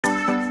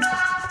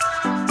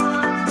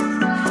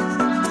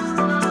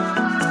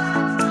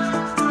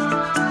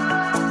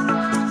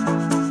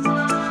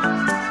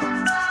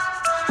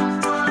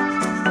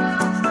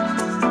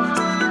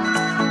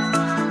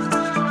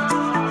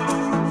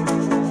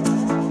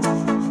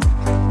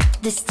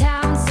This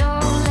town's so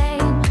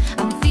lame,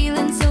 I'm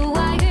feeling so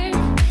wired.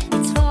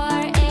 It's 4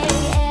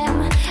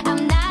 a.m.,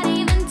 I'm not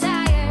even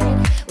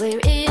tired.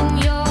 We're in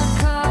your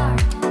car,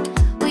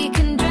 we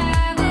can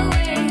drive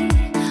away.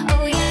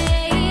 Oh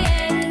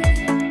yeah,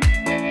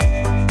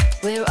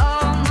 we're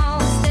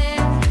almost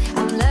there.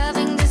 I'm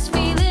loving this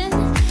feeling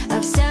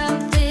of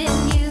something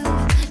new.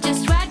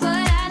 Just right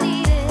what I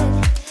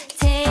needed.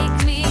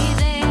 Take me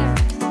there,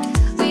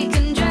 we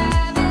can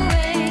drive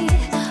away.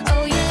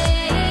 Oh yeah.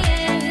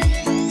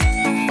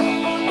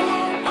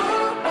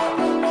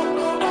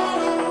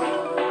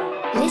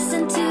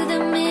 Listen to the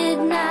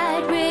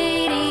midnight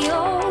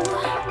radio.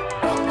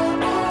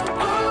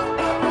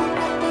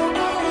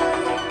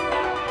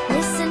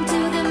 Listen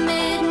to the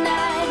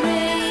midnight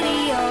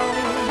radio.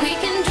 We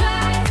can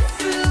drive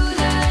through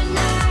the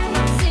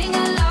night, sing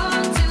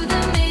along to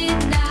the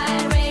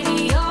midnight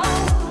radio.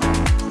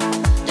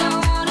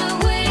 Don't wanna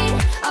wait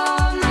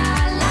all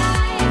my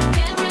life,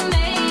 can't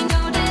remain,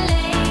 no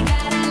delay,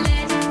 gotta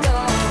let it go.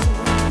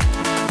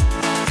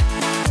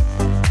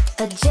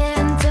 A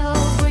gentle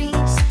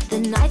breeze, the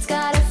night's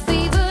got a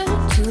fever,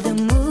 to the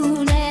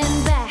moon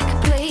and back,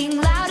 playing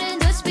loud in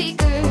the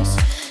speakers.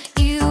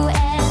 You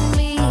and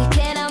me,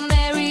 can I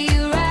marry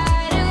you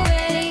right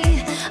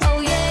away? Oh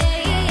yeah.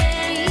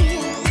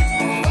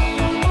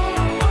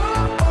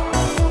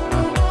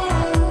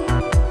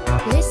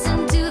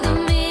 Listen to the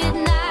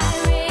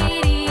midnight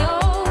radio.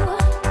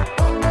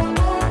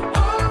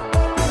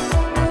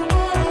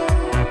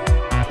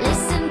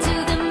 Listen to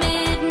the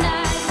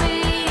midnight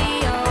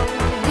radio.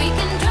 We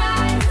can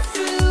drive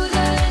through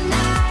the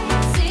night,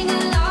 sing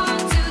along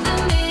to the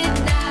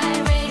midnight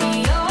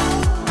radio.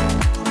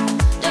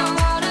 Don't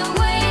wanna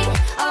wait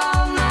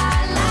all my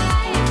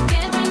life,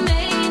 can't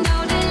remain, no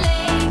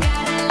delay,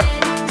 gotta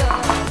let it go.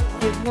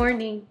 Good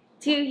morning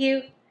to you.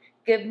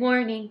 Good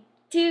morning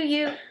to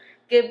you.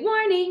 Good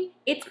morning.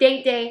 It's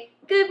date day.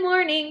 Good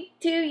morning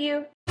to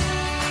you.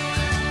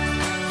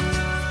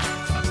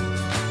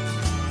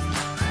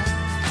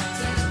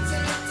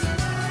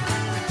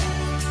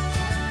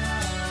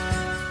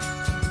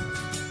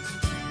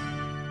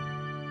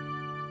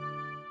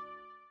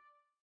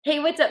 Hey,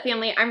 what's up,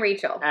 family? I'm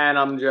Rachel. And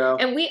I'm Joe.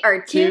 And we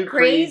are Two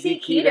Crazy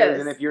Ketos.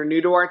 And if you're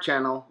new to our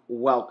channel,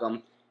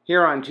 welcome.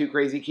 Here on Two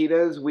Crazy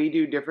Ketos, we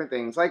do different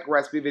things like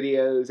recipe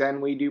videos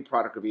and we do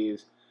product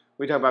reviews.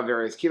 We talk about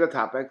various keto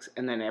topics,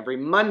 and then every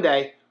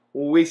Monday,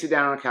 we sit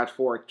down on the couch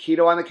for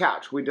Keto on the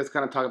Couch. We just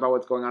kind of talk about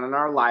what's going on in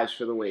our lives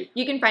for the week.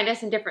 You can find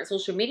us in different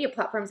social media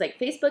platforms like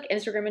Facebook,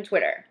 Instagram, and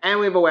Twitter. And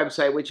we have a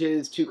website, which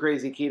is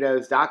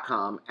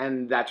twocrazyketos.com,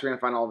 and that's where you're going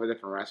to find all the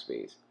different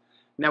recipes.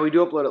 Now, we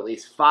do upload at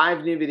least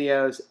 5 new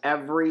videos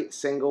every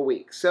single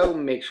week, so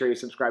make sure you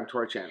subscribe to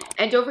our channel.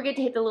 And don't forget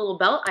to hit the little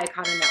bell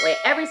icon, and that way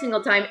every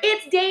single time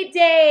it's date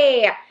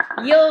day,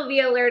 you'll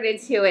be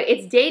alerted to it.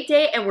 It's date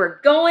day, and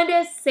we're going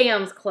to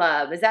Sam's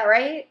Club. Is that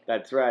right?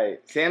 That's right.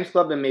 Sam's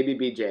Club and maybe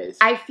BJ's.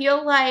 I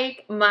feel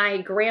like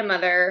my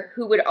grandmother,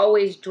 who would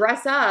always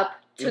dress up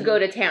to go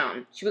to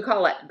town. She would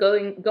call it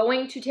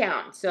going to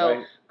town. So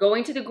Right.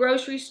 going to the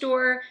grocery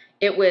store,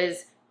 it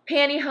was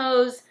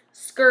pantyhose,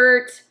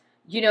 skirt,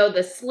 you know,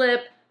 the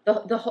slip,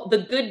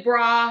 the good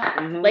bra,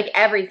 like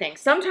everything.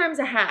 Sometimes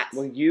a hat.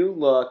 Well, you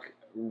look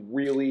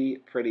really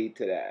pretty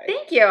today.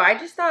 Thank you. I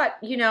just thought,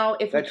 you know,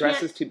 if That we dress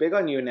can't, is too big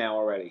on you now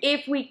already.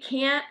 if we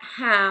can't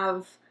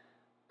have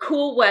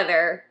cool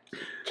weather,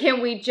 can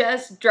we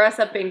just dress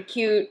up in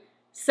cute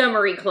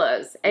summery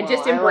clothes and Well,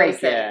 just I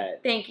embrace like it?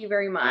 it. Thank you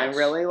very much. I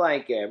really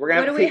like it. We're going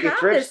What to do have we to take you have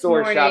thrift this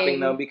store morning? shopping,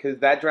 though, because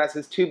that dress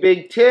is too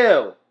big,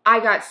 too. I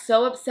got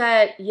so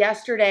upset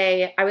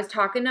yesterday. I was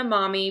talking to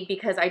Mommy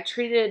because I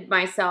treated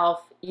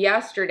myself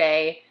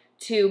yesterday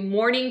to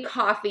morning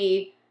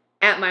coffee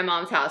at my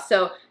mom's house.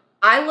 So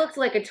I looked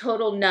like a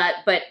total nut,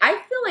 but I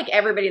feel like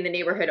everybody in the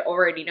neighborhood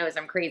already knows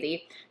I'm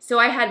crazy. So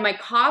I had my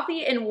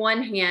coffee in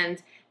one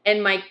hand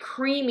and my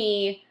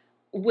creamy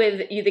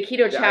with the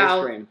keto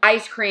chow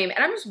ice cream.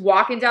 And I'm just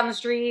walking down the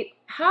street.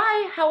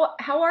 Hi,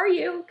 how are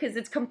you? Because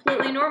it's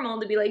completely normal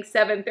to be like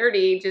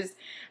 7:30, just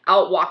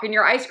out walking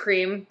your ice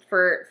cream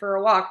for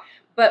a walk.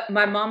 But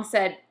my mom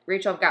said,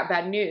 Rachel, I've got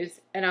bad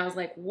news. And I was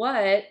like,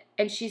 what?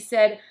 And she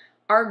said,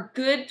 our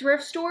good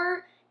thrift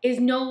store is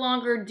no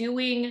longer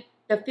doing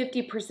the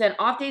 50%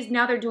 off days.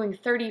 Now they're doing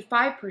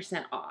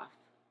 35% off.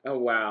 Oh,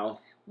 wow.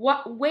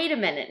 What? Wait a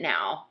minute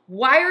now.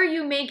 Why are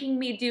you making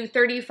me do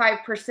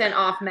 35%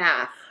 off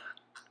math?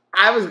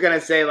 I was going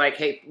to say, like,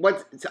 hey,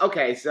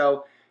 okay,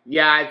 so,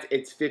 yeah,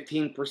 it's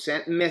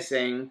 15%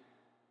 missing,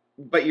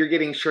 but you're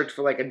getting shirts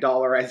for like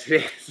 $1 as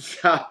it is,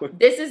 so.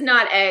 This is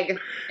not egg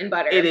and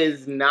butter. It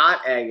is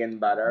not egg and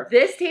butter.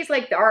 This tastes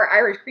like our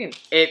Irish cream.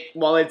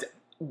 Well, it's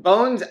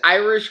Bones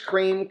Irish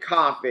Cream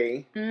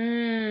Coffee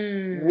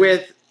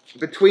with,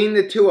 between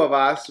the two of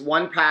us,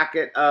 1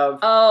 packet of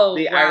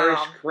the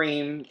Irish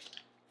cream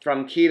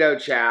from Keto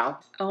Chow.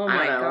 Oh I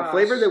my don't know, gosh. a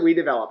flavor that we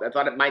developed. I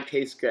thought it might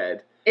taste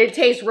good. It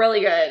tastes really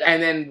good.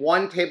 And then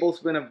 1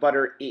 tablespoon of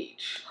butter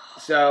each.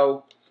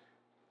 So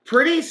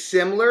Pretty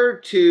similar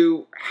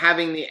to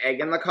having the egg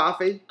in the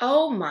coffee.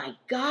 Oh my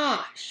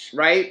gosh.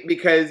 Right?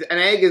 Because an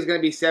egg is going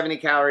to be 70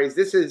 calories.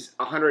 This is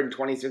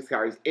 126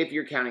 calories if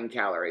you're counting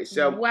calories.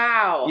 So,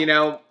 wow. you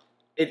know,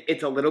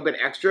 it's a little bit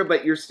extra,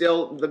 but you're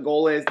still, the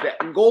goal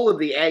of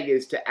the egg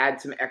is to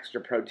add some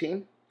extra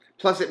protein.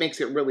 Plus, it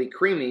makes it really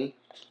creamy.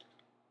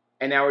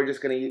 And now we're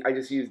just going to, I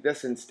just use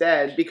this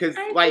instead because,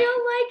 I feel like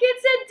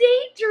it's a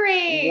date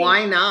drink.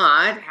 Why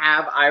not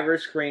have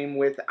Irish cream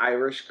with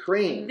Irish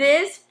cream?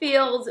 This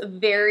feels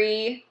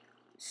very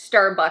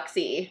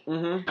Starbucksy.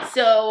 Mm-hmm.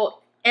 So,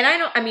 and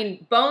I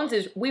mean, Bones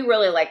we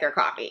really like their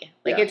coffee.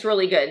 Like, Yeah. it's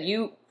really good.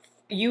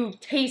 You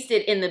taste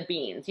it in the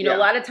beans. You know, Yeah. a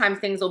lot of times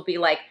things will be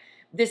like,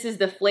 this is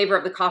the flavor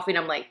of the coffee, and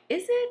I'm like,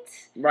 is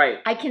it? Right.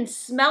 I can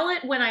smell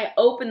it when I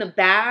open the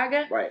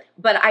bag, Right.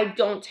 but I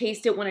don't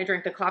taste it when I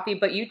drink the coffee.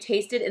 But you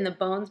taste it in the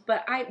Bones.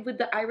 But with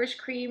the Irish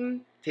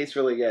cream, Tastes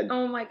really good.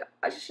 oh my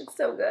gosh, it's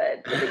so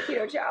good with the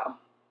keto chow.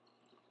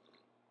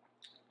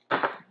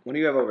 What do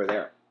you have over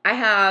there? I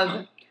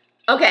have,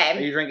 Are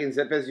okay, you drinking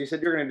Zip Fizz? You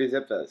said you were going to do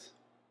Zip Fizz.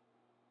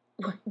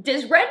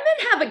 does Redmond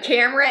have a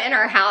camera in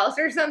our house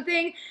or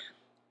something?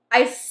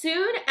 As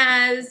soon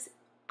as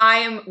I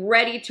am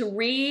ready to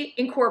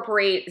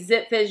reincorporate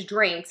Zip Fizz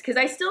drinks, because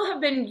I still have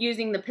been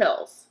using the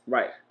pills,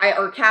 Right.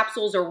 or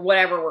capsules or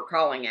whatever we're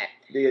calling it.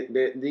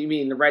 You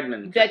mean the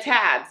Redmond? The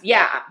tabs,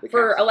 yeah, The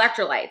for capsules.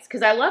 electrolytes,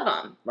 because I love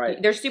them.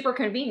 Right. They're super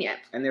convenient.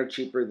 And they're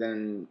cheaper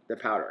than the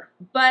powder.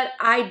 But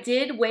I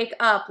did wake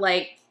up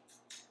like,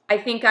 I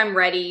think I'm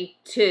ready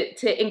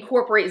to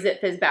incorporate Zip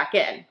Fizz back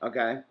in.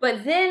 Okay.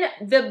 But then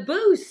the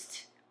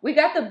Boost, we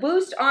got the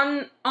Boost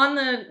on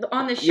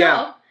the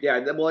shelf. Yeah.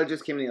 Well, it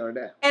just came in the other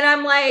day. And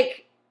I'm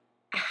like,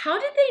 how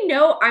did they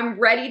know I'm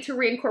ready to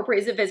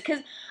reincorporate Zip Fizz? Because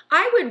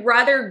I would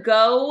rather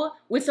go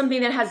with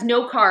something that has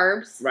no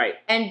carbs Right.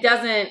 and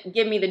doesn't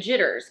give me the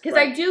jitters. Because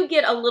Right. I do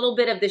get a little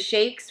bit of the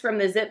shakes from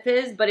the Zip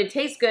Fizz, but it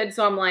tastes good.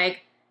 So I'm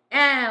like,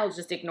 I'll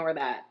just ignore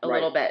that a Right.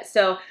 little bit.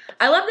 So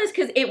I love this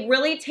because it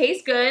really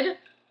tastes good.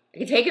 I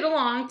can take it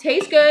along.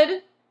 Tastes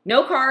good.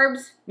 No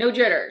carbs. No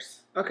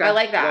jitters. Okay. I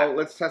like that. Well,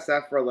 let's test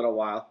that for a little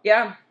while.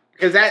 Yeah.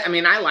 Because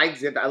I like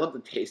Zip. I love the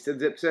taste of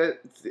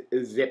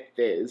Zip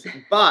Fizz.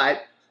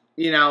 But,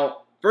 you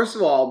know, first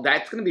of all,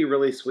 that's going to be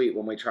really sweet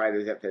when we try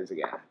the Zip Fizz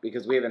again.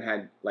 Because we haven't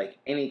had, like,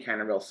 any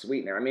kind of real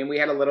sweetener. I mean, we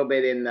had a little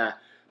bit in the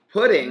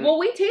pudding. Well,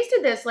 we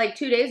tasted this like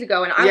 2 days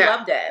ago, and I Yeah,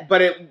 loved it.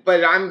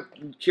 But I'm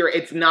curious.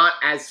 It's not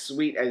as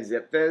sweet as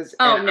Zip Fizz.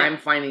 Oh, and no. I'm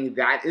finding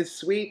that is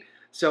sweet.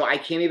 So I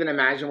can't even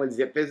imagine what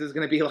Zip Fizz is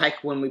going to be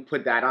like when we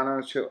put that on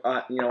our,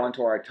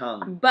 onto our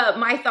tongue. But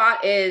my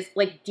thought is,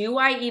 like, do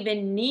I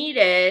even need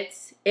it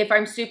if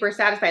I'm super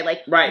satisfied?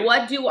 Like, Right.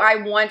 what do I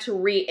want to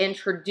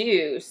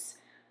reintroduce?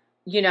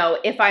 You know,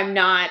 if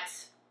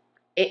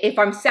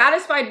I'm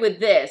satisfied with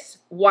this,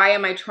 why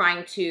am I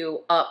trying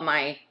to up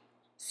my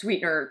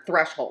sweetener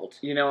threshold?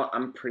 You know,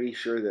 I'm pretty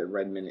sure that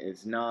Redmond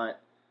is not,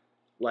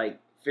 like,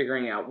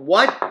 figuring out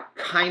what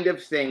kind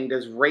of thing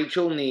does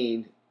Rachel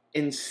need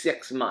in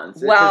 6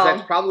 months. Because Well,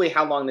 that's probably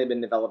how long they've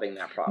been developing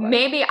that product.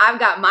 Maybe I've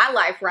got my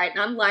life right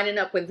and I'm lining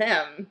up with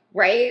them,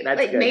 right? That's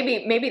like good.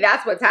 maybe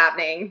that's what's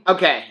happening.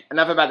 Okay,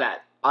 enough about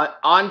that.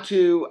 On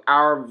to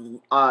our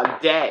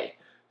day.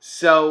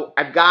 So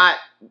I've got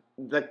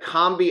the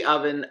combi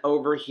oven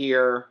over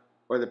here,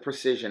 or the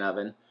precision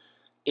oven.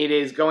 It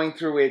is going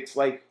through its,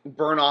 like,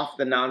 burn off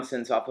the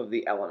nonsense off of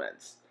the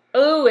elements.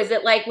 Oh, is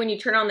it like when you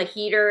turn on the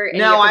heater and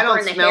No, you I have to don't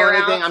burn the smell hair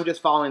anything. out? I'm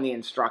just following the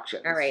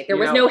instructions. All right, there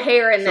You was know, no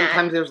hair in that.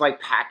 Sometimes there's, like,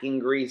 packing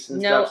grease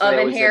and No stuff, so they oven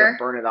always say hair? to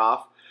burn it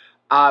off.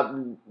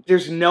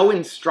 There's no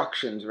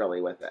instructions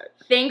really with it.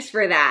 Thanks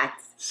for that.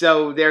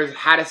 So there's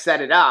how to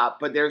set it up,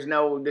 but there's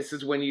no, this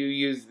is when you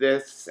use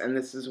this, and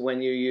this is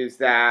when you use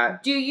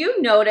that. Do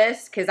you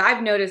notice, because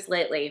I've noticed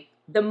lately,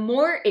 the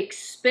more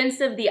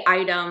expensive the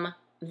item,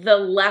 the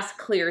less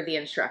clear the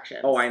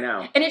instructions. Oh, I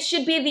know. And it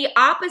should be the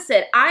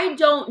opposite. I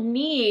don't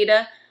need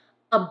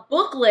a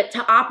booklet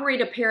to operate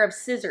a pair of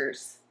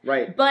scissors.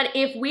 Right. But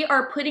if we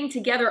are putting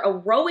together a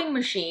rowing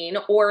machine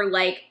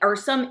or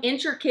some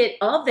intricate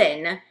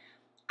oven,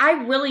 I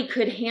really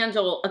could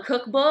handle a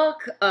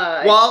cookbook,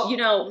 all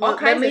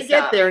kinds let me of get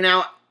stuff. there.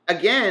 Now,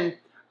 again,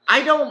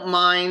 I don't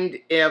mind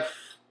if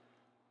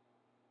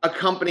a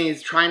company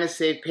is trying to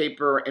save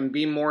paper and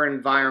be more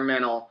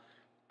environmental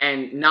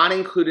and not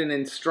include an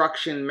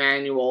instruction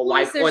manual, Well,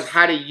 like is there with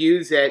how to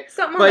use it.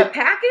 Something on But- the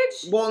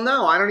package? Well,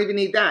 no, I don't even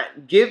need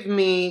that. Give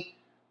me,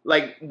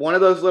 like, one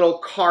of those little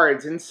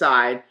cards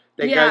inside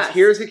that Yes. goes,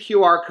 here's a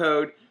QR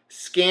code,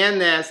 scan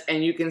this,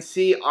 and you can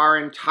see our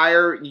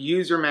entire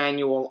user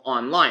manual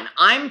online.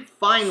 I'm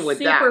fine with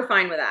that. Super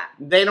fine with that.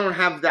 They don't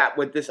have that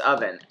with this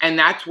oven. And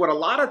that's what a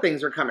lot of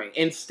things are coming.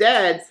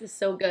 Instead, This is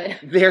so good.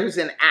 there's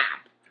an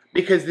app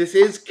because this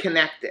is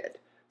connected.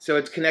 So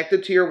it's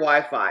connected to your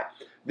Wi-Fi.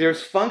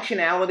 There's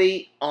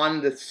functionality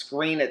on the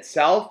screen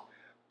itself,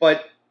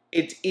 but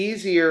it's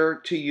easier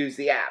to use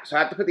the app. So I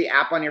have to put the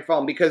app on your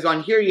phone because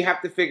on here you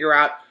have to figure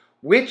out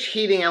which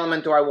heating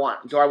element do I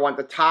want. Do I want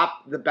the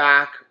top, the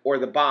back, or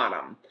the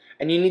bottom?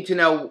 And you need to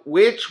know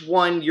which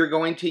one you're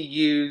going to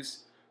use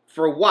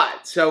for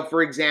what. So,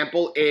 for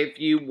example, if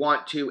you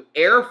want to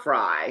air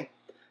fry,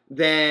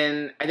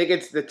 then I think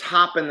it's the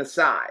top and the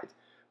sides.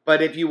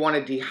 But if you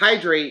want to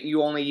dehydrate,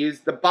 you only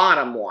use the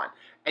bottom one.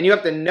 And you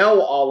have to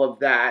know all of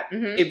that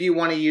if you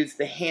want to use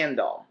the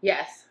handle.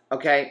 Yes.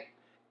 Okay?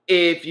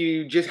 If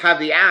you just have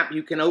the app,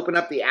 you can open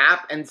up the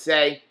app and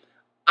say,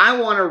 I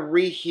want to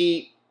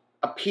reheat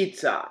a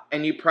pizza.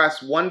 And you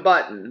press one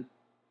button,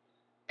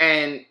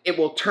 and it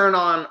will turn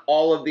on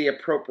all of the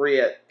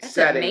appropriate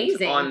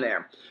settings on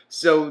there.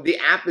 So the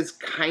app is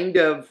kind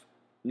of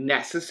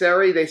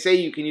necessary. They say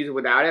you can use it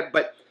without it,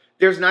 but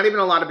there's not even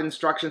a lot of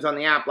instructions on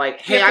the app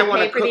like, hey, I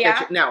want to cook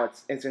it. No,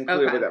 it's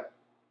included with it.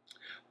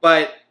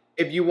 But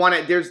if you want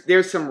it,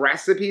 there's some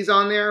recipes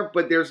on there,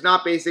 but there's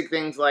not basic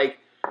things like,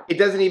 it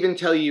doesn't even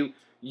tell you,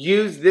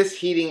 use this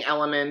heating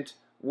element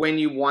when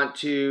you want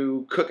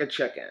to cook a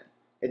chicken.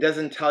 It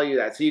doesn't tell you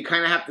that. So you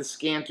kind of have to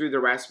scan through the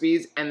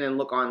recipes and then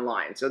look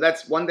online. So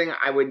that's one thing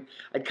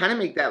I'd kind of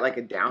make that like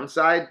a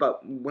downside,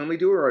 but when we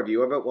do a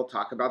review of it, we'll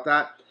talk about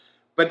that.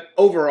 But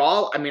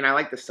overall, I mean, I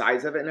like the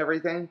size of it and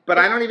everything, but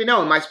I don't even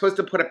know. Am I supposed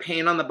to put a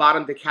pan on the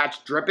bottom to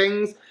catch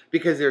drippings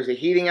because there's a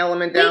heating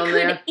element down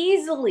there? They could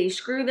easily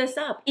screw this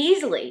up.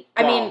 Easily.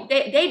 I mean,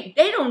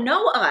 they don't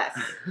know us.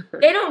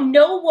 They don't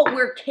know what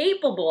we're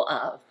capable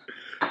of.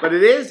 But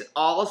it is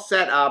all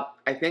set up.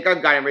 I think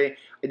I've got everything.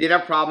 I did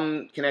have a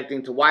problem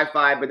connecting to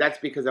Wi-Fi, but that's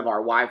because of our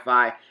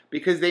Wi-Fi.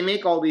 Because they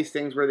make all these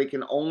things where they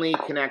can only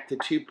connect to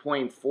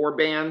 2.4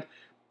 band,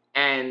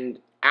 and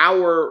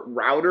our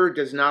router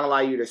does not allow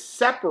you to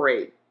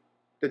separate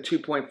the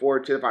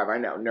 2.4 to the 5. I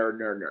know,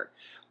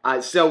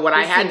 nerd. So what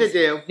I had to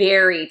do,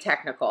 very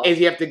technical, is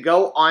you have to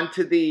go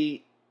onto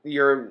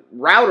your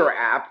router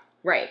app.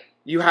 Right.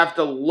 You have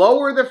to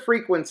lower the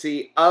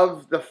frequency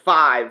of the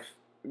 5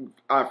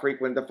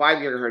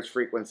 gigahertz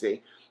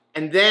frequency.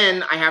 And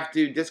then I have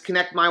to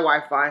disconnect my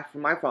Wi-Fi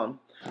from my phone.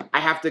 I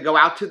have to go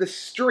out to the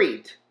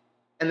street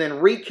and then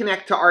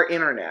reconnect to our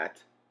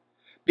internet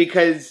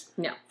because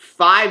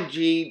 5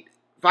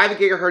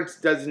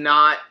 gigahertz does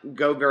not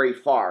go very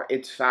far.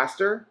 It's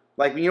faster.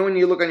 Like, you know when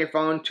you look on your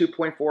phone,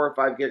 2.4 or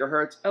 5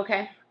 gigahertz?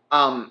 Okay.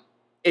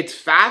 It's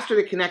faster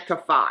to connect to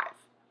 5.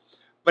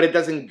 But it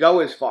doesn't go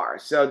as far.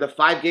 So the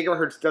 5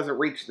 gigahertz doesn't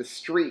reach the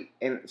street.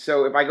 And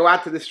so if I go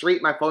out to the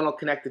street, my phone will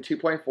connect to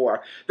 2.4.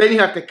 Then you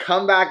have to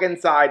come back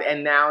inside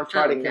and now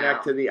try to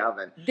connect to the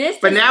oven.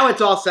 But now it's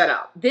all set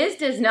up. This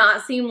does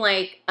not seem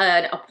like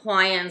an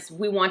appliance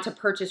we want to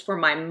purchase for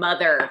my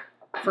mother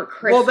for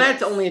Christmas. Well,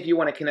 that's only if you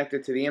want to connect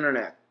it to the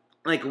internet.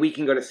 Like, we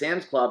can go to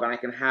Sam's Club and I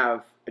can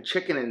have a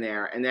chicken in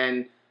there. And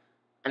then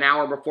an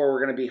hour before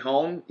we're going to be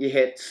home, you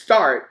hit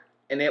start.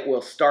 And it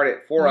will start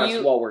it for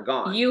us while we're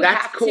gone.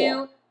 That's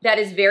cool. That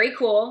is very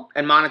cool.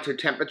 And monitor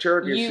temperature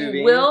if you're sous vide.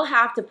 You will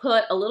have to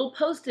put a little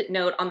Post-it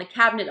note on the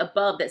cabinet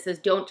above that says,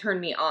 don't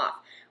turn me off.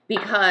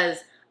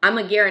 Because I'm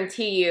going to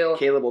guarantee you,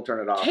 Caleb will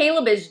turn it off.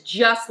 Caleb is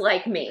just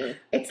like me.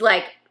 It's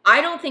like,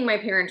 I don't think my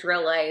parents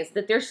realize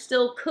that they're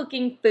still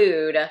cooking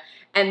food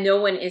and no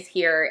one is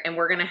here and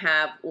we're going to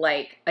have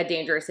like a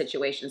dangerous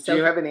situation. So do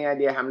you have any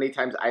idea how many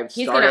times I've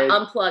he's started going to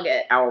unplug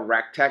it. Our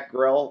Rectech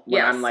grill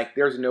when I'm like,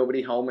 there's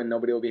nobody home and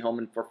nobody will be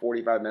home for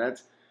 45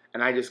 minutes.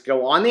 And I just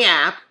go on the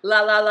app. And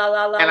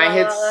I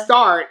hit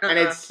start and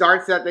it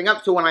starts that thing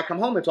up. So when I come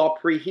home, it's all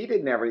preheated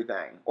and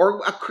everything.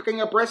 Or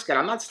cooking a brisket.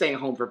 I'm not staying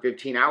home for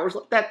 15 hours.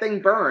 Let that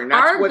thing burn.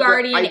 That's our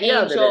guardian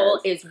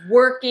angel is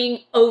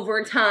working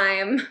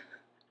overtime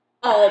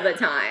all the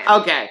time.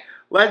 Okay,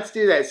 let's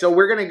do this. So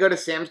we're going to go to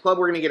Sam's Club.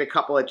 We're going to get a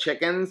couple of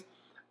chickens.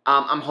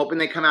 I'm hoping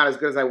they come out as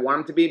good as I want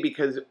them to be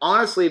because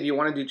honestly, if you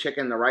want to do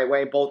chicken the right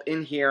way, both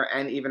in here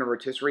and even a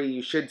rotisserie,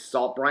 you should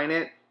salt brine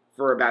it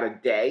for about a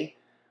day.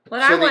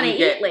 What I want to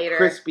eat later.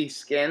 Crispy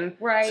skin.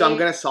 Right. So I'm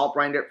going to salt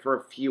brine it for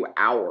a few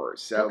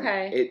hours. So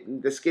okay.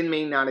 The skin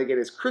may not get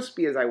as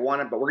crispy as I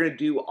want it, but we're going to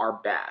do our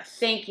best.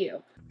 Thank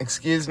you.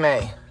 Excuse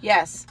me.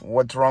 Yes.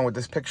 What's wrong with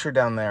this picture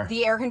down there?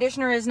 The air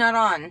conditioner is not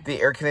on.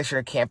 The air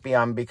conditioner can't be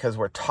on because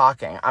we're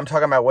talking. I'm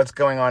talking about what's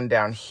going on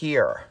down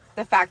here.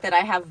 The fact that I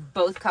have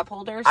both cup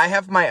holders. I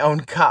have my own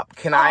cup.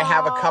 Can I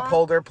have a cup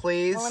holder,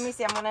 please? Well, let me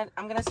see.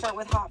 I'm gonna start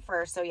with hot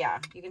first. So yeah,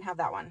 you can have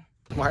that one.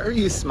 Why are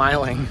you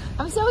smiling?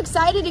 I'm so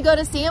excited to go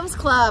to Sam's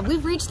Club.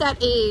 We've reached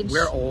that age.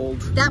 We're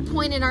old. That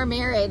point in our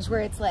marriage where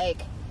it's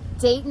like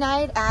date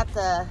night at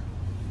the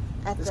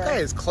This guy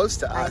is close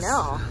to us. I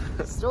know.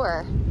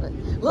 Store.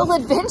 Little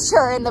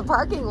adventure in the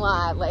parking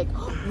lot. Like,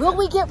 will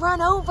we get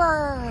run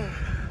over?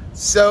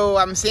 So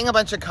I'm seeing a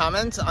bunch of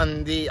comments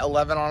on the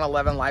 11 on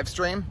 11 live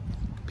stream.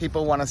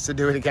 People want us to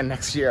do it again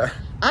next year.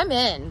 I'm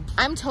in.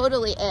 I'm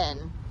totally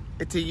in.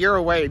 It's a year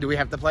away. Do we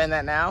have to plan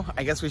that now?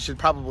 I guess we should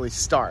probably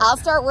start. I'll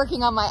start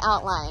working on my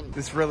outline.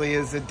 This really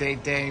is a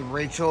date day.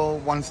 Rachel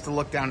wants to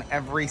look down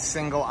every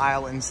single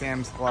aisle in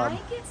Sam's Club.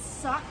 I get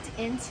sucked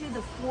into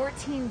the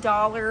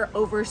 $14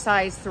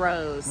 oversized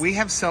throws. We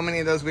have so many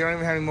of those. We don't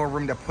even have any more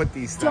room to put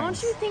these things.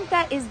 Don't you think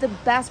that is the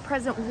best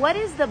present? What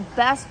is the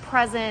best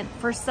present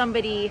for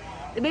somebody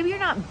maybe you're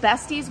not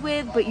besties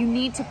with, but you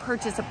need to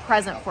purchase a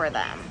present for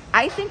them.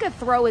 I think a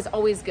throw is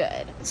always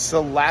good.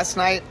 So last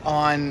night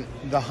on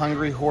the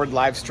Hungry Horde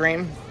live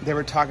stream, they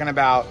were talking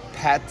about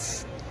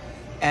pets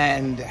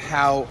and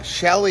how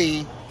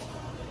Shelly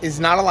is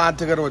not allowed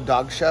to go to a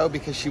dog show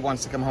because she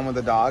wants to come home with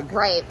a dog.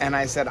 Right. And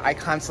I said, I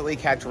constantly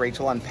catch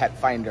Rachel on Pet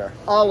Finder.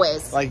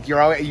 Always. Like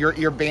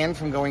you're banned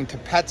from going to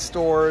pet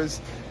stores.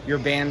 You're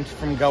banned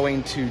from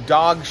going to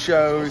dog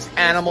shows,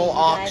 animal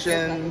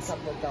auctions,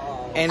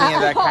 any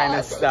of that kind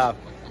of stuff,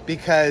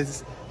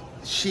 because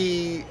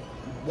she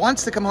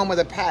wants to come home with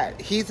a pet.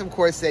 Heath, of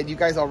course, said, you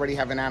guys already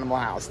have an animal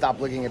house.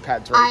 Stop looking at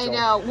pets, Rachel. I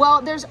know.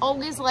 Well, there's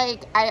always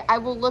like, I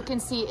will look and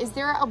see, is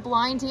there a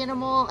blind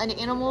animal, an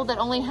animal that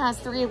only has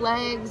 3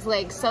 legs,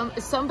 like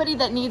somebody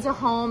that needs a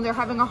home, they're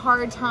having a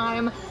hard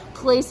time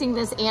placing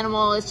this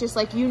animal. It's just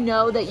like, you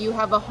know that you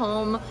have a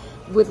home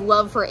with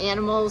love for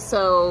animals,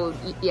 so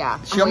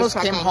yeah. She almost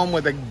came home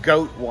with a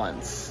goat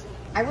once.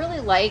 I really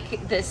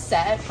like this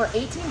set. For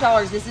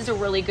 $18, this is a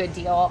really good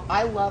deal.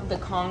 I love the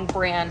Kong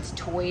brand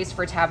toys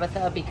for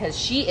Tabitha because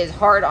she is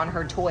hard on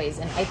her toys,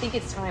 and I think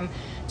it's time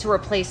to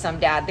replace some,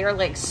 Dad. They're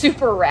like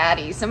super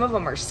ratty. Some of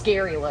them are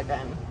scary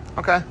looking.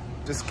 Okay,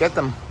 just get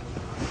them.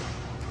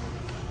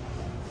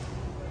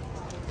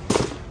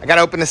 I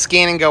gotta open the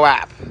Scan and Go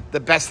app. The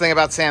best thing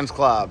about Sam's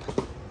Club.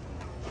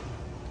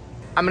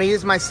 I'm gonna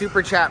use my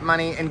super chat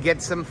money and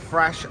get some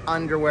fresh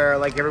underwear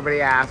like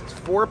everybody asked.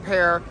 4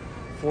 pair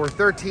for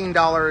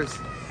 $13,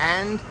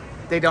 and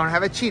they don't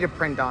have a cheetah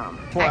print on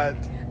them. What?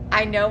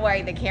 I know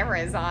why the camera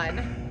is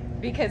on,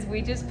 because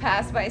we just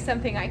passed by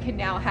something I can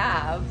now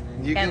have.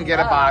 You can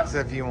get a box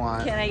if you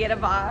want. Can I get a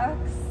box?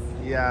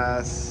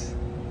 Yes.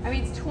 I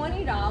mean, it's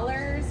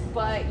 $20,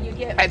 but you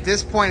get... At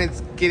this point, it's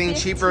getting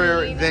 15.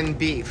 cheaper than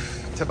beef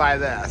to buy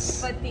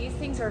this. But these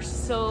things are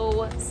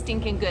so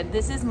stinking good.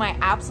 This is my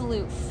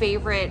absolute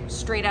favorite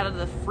straight out of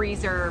the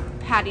freezer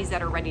patties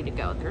that are ready to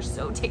go. They're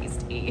so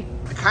tasty.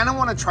 I kind of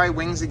want to try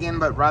wings again,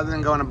 but rather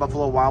than going to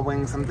Buffalo Wild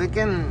Wings, I'm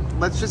thinking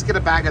let's just get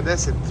a bag of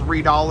this at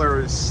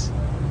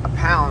 $3 a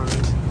pound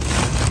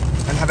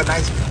and have a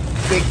nice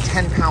big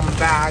 10-pound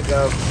bag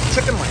of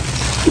chicken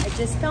wings. I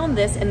just found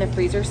this in the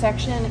freezer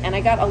section and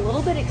I got a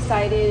little bit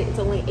excited. It's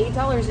only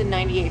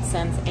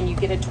 $8.98 and you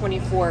get a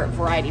 24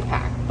 variety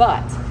pack.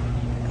 But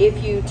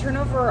if you turn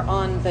over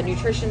on the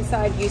nutrition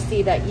side, you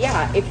see that,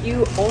 yeah, if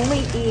you only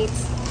eat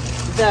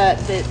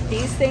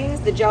these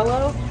things, the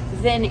Jell-O,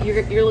 then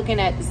you're looking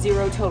at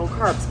 0 total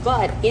carbs.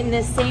 But in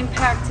this same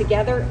pack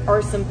together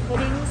are some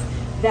puddings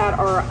that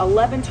are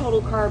 11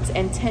 total carbs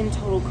and 10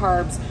 total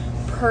carbs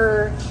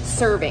per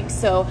serving.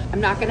 So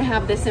I'm not gonna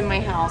have this in my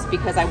house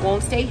because I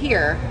won't stay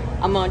here.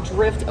 I'm gonna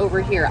drift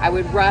over here. I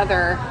would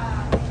rather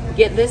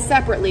get this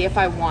separately if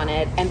I want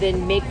it and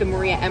then make the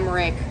Maria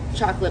Emmerich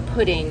chocolate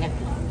pudding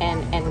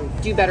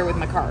and do better with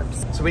my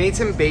carbs. So we need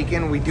some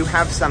bacon. We do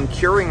have some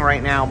curing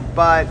right now,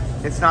 but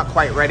it's not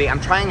quite ready. I'm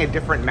trying a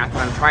different method.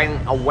 I'm trying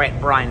a wet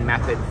brine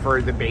method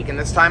for the bacon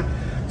this time.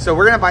 So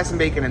we're gonna buy some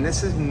bacon, and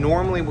this is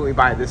normally what we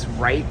buy, this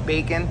Wright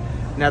bacon.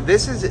 Now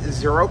this is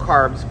 0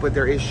 carbs, but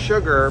there is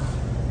sugar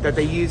that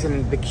they use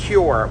in the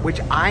cure, which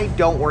I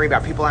don't worry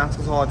about. People ask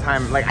us all the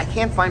time, like, I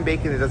can't find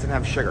bacon that doesn't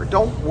have sugar.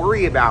 Don't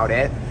worry about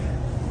it.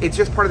 It's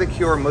just part of the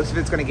cure. Most of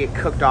it's gonna get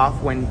cooked off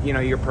when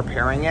you're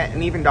preparing it.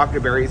 And even Dr.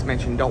 Berry's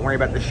mentioned, don't worry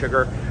about the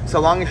sugar, so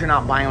long as you're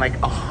not buying like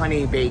a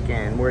honey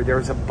bacon where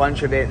there's a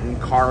bunch of it and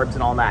carbs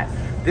and all that.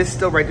 This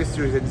still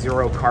registers at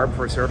 0 carb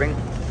for serving.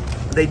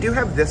 They do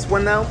have this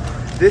one though.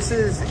 It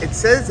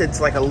says it's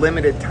like a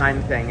limited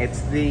time thing.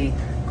 It's the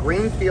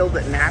Greenfield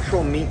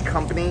Natural Meat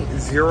Company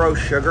 0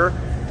 sugar.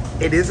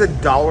 It is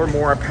 $1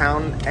 more a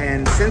pound,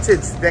 and since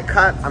it's thick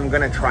cut, I'm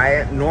gonna try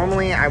it.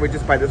 Normally, I would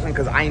just buy this one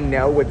because I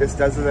know what this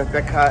does as a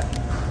thick cut,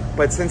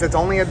 but since it's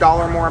only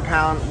 $1 more a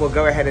pound, we'll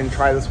go ahead and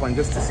try this one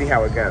just to see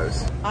how it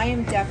goes. I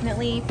am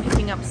definitely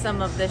picking up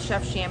some of the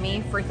Chef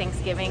Chamois for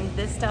Thanksgiving.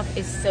 This stuff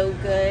is so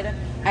good.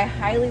 I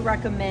highly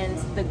recommend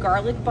the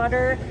garlic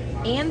butter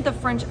and the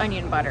French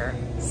onion butter.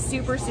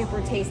 Super,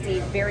 super tasty,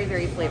 very,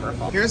 very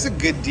flavorful. Here's a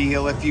good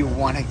deal if you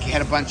want to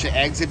get a bunch of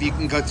eggs. If you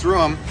can go through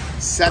them,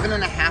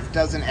 7.5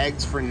 dozen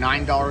eggs for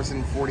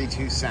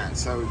 $9.42.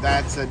 So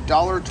that's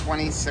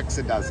 $1.26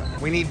 a dozen.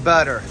 We need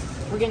butter.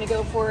 We're gonna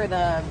go for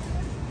the...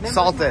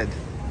 Salted.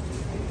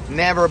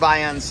 Never buy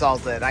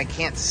unsalted. I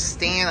can't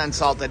stand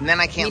unsalted, and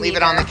then I can't leave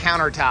it on the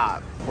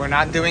countertop. We're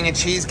not doing a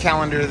cheese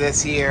calendar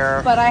this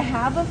year. But I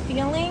have a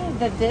feeling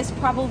that this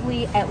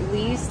probably at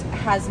least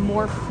has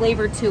more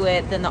flavor to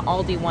it than the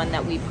Aldi one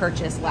that we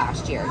purchased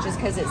last year, just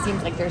because it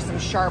seems like there's some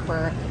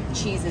sharper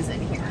cheeses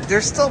in here.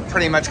 They're still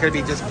pretty much gonna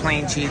be just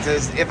plain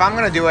cheeses. If I'm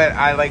gonna do it,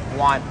 I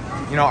want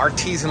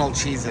artisanal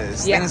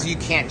cheeses. Yeah. Things you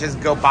can't just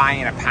go buy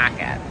in a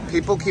packet.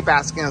 People keep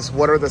asking us,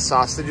 what are the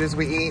sausages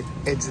we eat?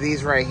 It's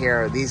these right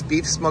here. These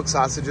beef smoked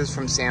sausages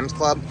from Sam's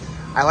Club.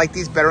 I like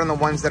these better than the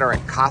ones that are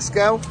at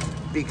Costco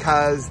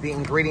because the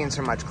ingredients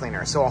are much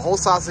cleaner. So a whole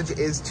sausage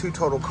is 2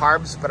 total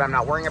carbs, but I'm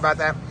not worrying about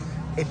that.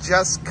 It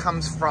just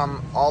comes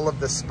from all of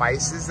the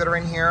spices that are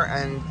in here,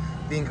 and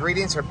the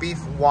ingredients are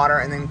beef, water,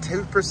 and then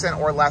 2%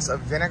 or less of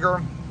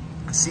vinegar,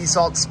 sea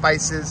salt,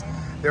 spices.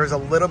 There's a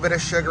little bit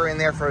of sugar in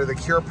there for the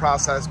cure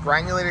process,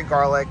 granulated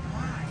garlic,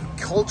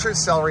 cultured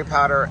celery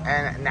powder,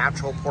 and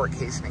natural pork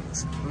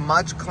casings.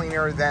 Much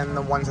cleaner than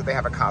the ones that they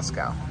have at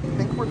Costco. I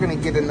think we're gonna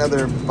get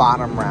another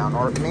bottom round,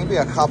 or maybe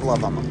a couple of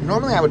them.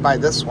 Normally I would buy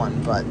this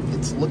one, but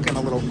it's looking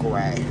a little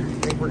gray. I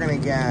think we're gonna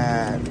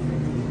get,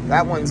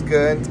 that one's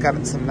good. It's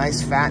got some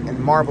nice fat and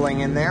marbling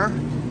in there.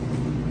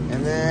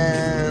 And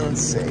then,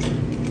 let's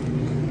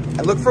see.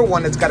 I look for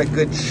one that's got a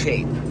good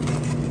shape.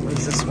 What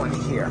is this one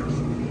here?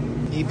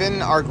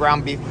 Even our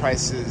ground beef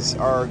prices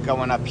are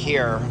going up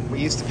here. We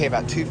used to pay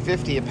about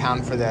 $2.50 a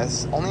pound for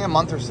this, only a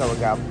month or so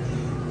ago.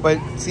 But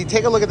see,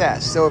 take a look at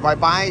this. So if I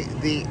buy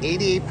the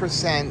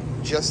 88%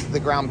 just the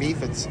ground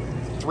beef, it's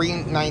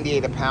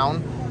 $3.98 a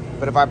pound.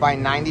 But if I buy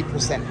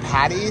 90%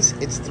 patties,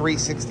 it's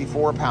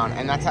 $3.64 a pound.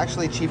 And that's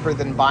actually cheaper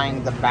than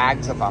buying the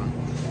bags of them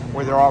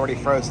where they're already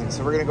frozen.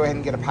 So we're gonna go ahead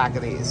and get a pack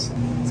of these.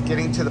 It's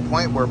getting to the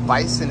point where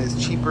bison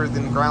is cheaper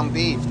than ground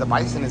beef. The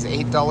bison is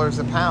 $8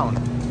 a pound.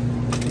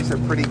 These are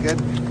pretty good.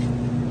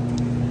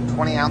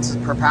 20 ounces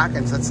per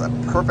package. That's a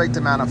perfect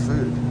amount of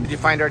food. Did you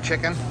find our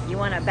chicken? You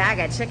want a bag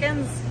of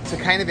chickens? So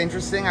kind of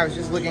interesting. I was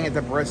just looking at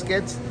the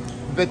briskets.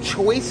 The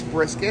choice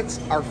briskets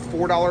are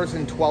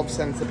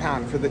 $4.12 a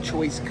pound for the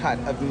choice cut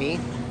of meat.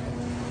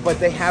 But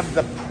they have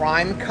the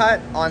prime cut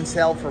on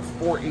sale for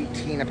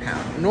 $4.18 a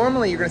pound.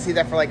 Normally you're gonna see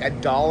that for like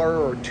 $1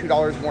 or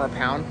 $2 more a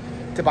pound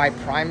to buy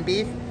prime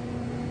beef.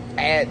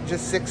 At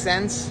just 6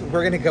 cents,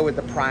 we're gonna go with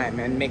the prime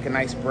and make a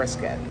nice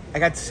brisket. I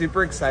got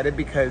super excited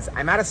because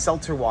I'm out of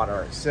seltzer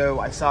water. So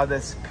I saw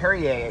this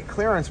Perrier at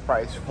clearance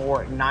price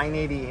for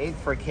 $9.88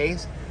 for a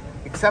case,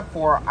 except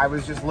for I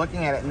was just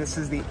looking at it and this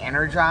is the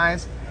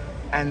Energize,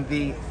 and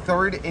the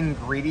third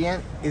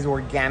ingredient is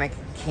organic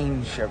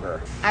cane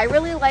sugar. I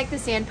really like the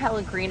San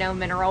Pellegrino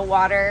mineral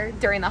water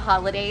during the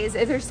holidays.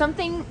 If there's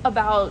something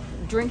about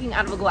drinking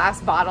out of a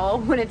glass bottle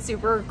when it's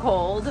super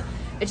cold,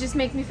 it just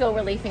makes me feel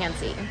really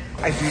fancy.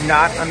 I do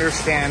not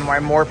understand why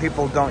more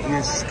people don't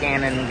use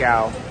Scan and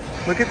Go.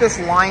 Look at this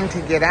line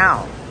to get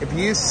out. If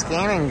you use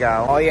Scan and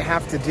Go, all you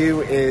have to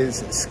do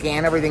is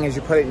scan everything as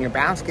you put it in your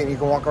basket and you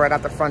can walk right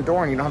out the front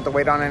door and you don't have to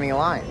wait on any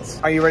lines.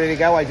 Are you ready to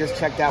go? I just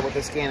checked out with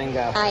the Scan and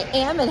Go. I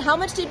am, and how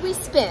much did we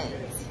spend?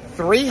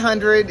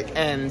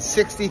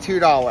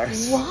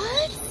 $362.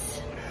 What?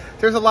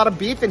 There's a lot of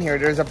beef in here.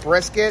 There's a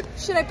brisket.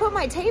 Should I put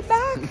my tape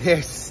back?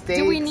 There's steak.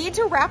 Do we need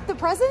to wrap the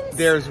presents?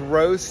 There's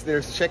roast,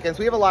 there's chickens.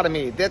 We have a lot of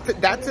meat.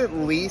 That's at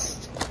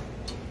least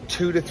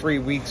 2 to 3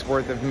 weeks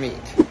worth of meat.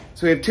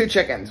 So we have 2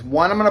 chickens.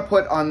 One I'm gonna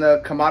put on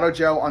the Kamado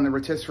Joe on the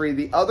rotisserie.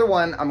 The other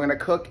one I'm gonna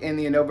cook in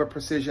the Innova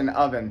Precision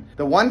oven.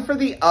 The one for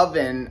the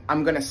oven,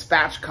 I'm gonna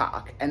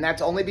spatchcock. And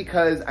that's only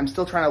because I'm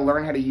still trying to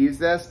learn how to use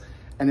this.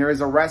 And there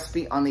is a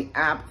recipe on the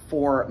app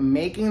for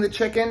making the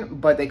chicken,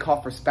 but they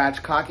call for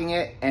spatchcocking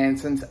it. And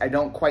since I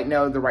don't quite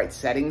know the right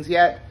settings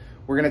yet,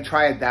 we're gonna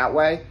try it that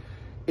way.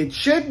 It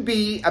should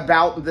be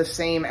about the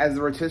same as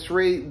the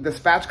rotisserie. The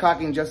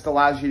spatchcocking just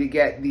allows you to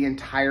get the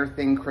entire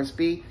thing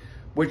crispy,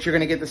 which you're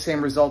gonna get the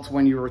same results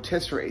when you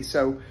rotisserie.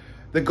 So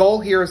the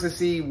goal here is to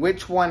see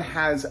which one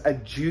has a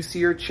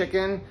juicier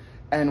chicken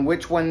and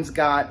which one's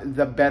got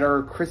the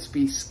better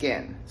crispy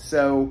skin.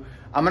 So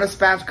I'm gonna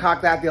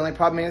spatchcock that. The only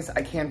problem is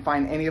I can't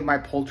find any of my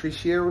poultry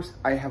shears.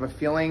 I have a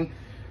feeling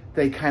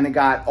they kind of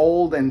got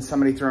old and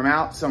somebody threw them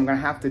out. So I'm gonna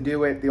have to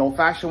do it the old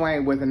fashioned way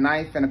with a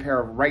knife and a pair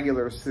of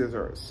regular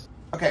scissors.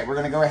 Okay, we're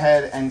gonna go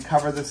ahead and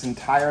cover this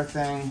entire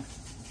thing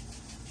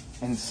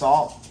in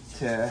salt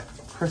to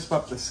crisp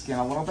up the skin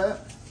a little bit.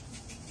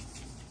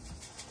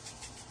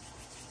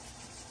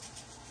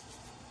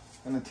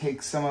 I'm gonna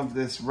take some of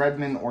this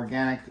Redmond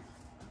organic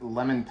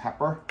lemon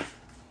pepper.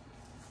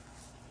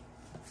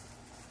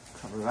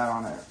 Cover that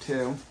on there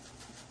too,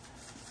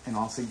 and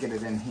also get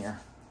it in here.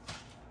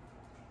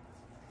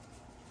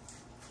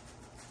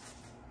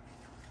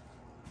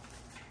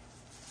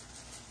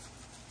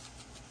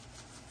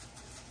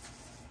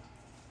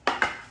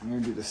 I'm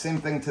gonna do the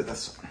same thing to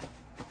this one.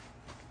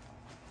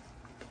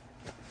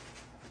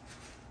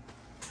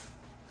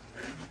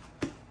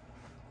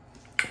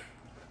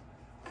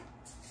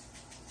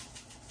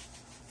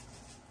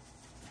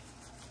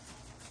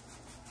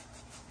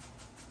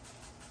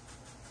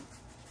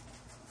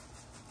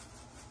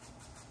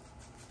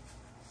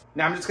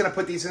 Now I'm just gonna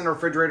put these in the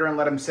refrigerator and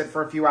let them sit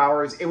for a few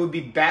hours. It would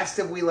be best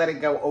if we let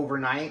it go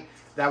overnight.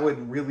 That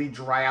would really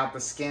dry out the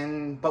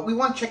skin, but we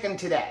want chicken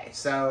today,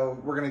 so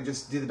we're gonna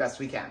just do the best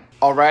we can.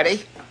 All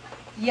ready?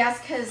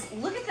 Yes, because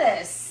look at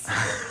this.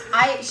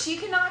 She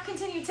cannot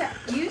continue to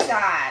use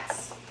that.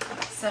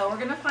 So we're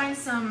gonna find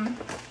some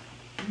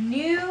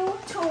new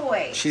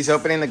toys. She's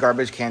opening the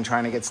garbage can,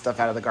 trying to get stuff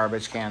out of the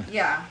garbage can.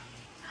 Yeah.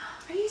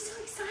 Are you so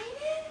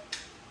excited?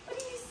 What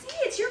do you see?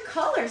 It's your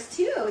colors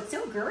too. It's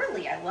so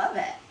girly. I love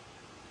it.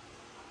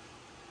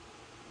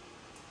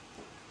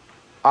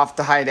 Off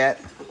to hide it.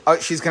 Oh,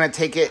 she's gonna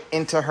take it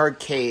into her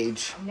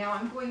cage. Now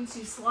I'm going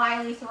to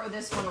slyly throw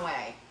this one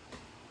away.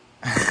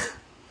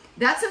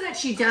 That's so that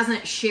she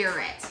doesn't share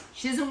it.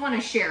 She doesn't want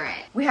to share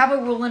it. We have a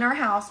rule in our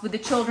house with the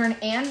children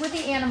and with the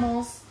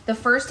animals. The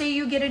first day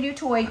you get a new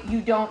toy,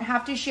 you don't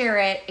have to share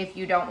it if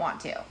you don't want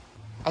to.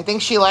 I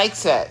think she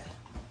likes it.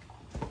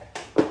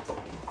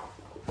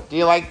 Do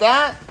you like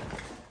that?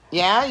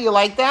 Yeah, you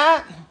like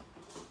that?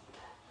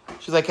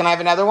 She's like, can I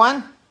have another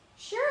one?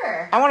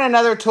 Sure. I want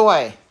another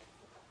toy.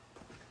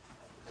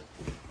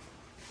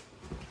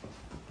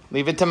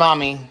 Leave it to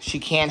mommy. She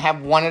can't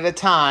have one at a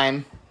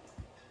time.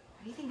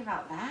 What do you think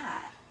about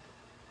that?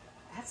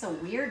 That's a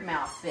weird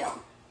mouthfeel.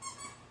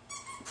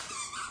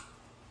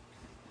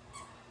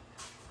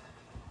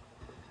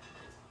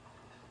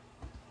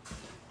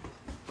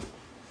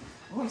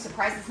 Oh, I'm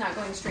surprised it's not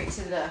going straight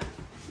to the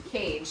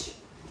cage.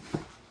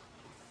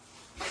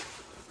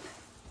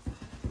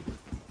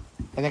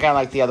 I think I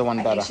like the other one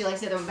I better. think she likes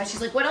the other one, but she's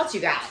like, what else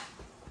you got?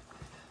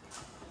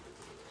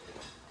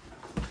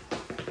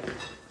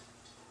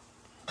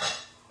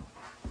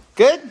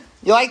 Good?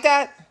 You like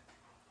that?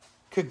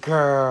 Good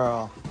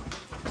girl.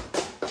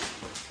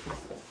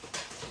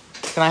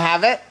 Can I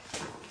have it?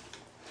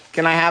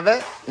 Can I have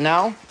it?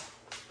 No?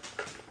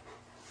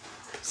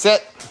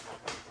 Sit.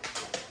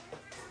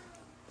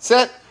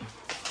 Sit.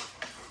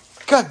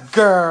 Good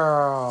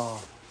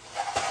girl.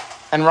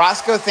 And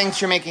Roscoe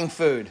thinks you're making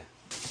food.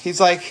 He's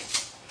like,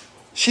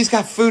 she's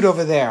got food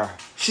over there.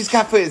 She's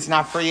got food. It's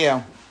not for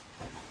you.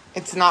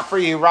 It's not for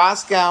you,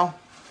 Roscoe.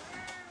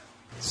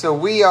 So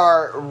we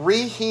are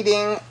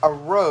reheating a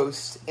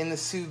roast in the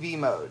sous vide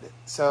mode.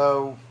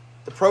 So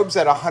the probe's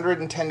at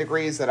 110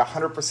 degrees at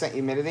 100%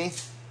 humidity.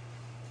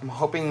 I'm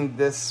hoping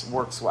this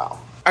works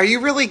well. Are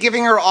you really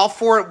giving her all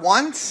four at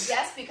once?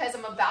 Yes, because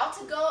I'm about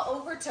to go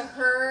over to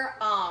her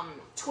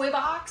toy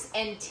box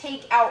and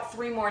take out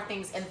 3 more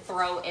things and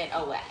throw it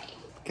away.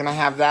 Can I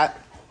have that?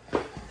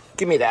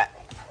 Give me that.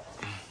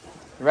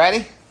 You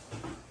ready?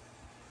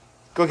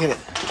 Go get it.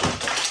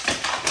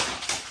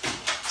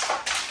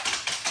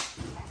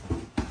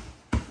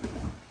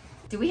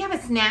 Do we have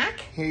a snack?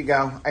 Here you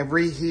go. I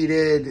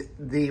reheated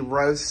the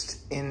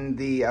roast in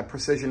the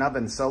precision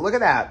oven. So look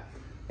at that.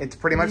 It's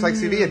pretty much like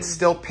sous vide. It's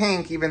still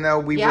pink, even though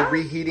we were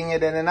reheating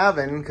it in an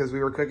oven because we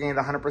were cooking at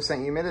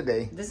 100%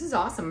 humidity. This is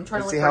awesome. I'm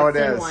trying Let's to see look how for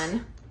it a thin is.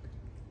 one.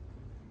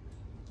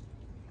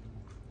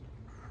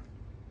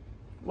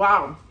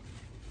 Wow.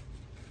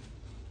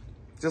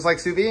 Just like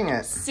sous videing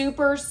it.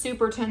 Super,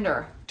 super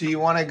tender. Do you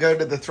want to go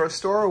to the thrift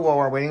store while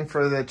we're waiting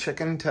for the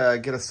chicken to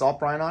get a salt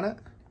brine on it?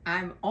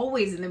 I'm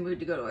always in the mood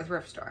to go to a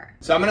thrift store.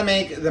 So I'm going to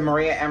make the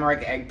Maria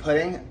Emmerich egg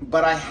pudding,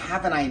 but I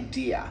have an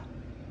idea.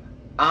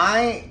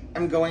 I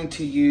am going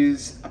to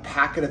use a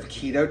packet of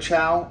keto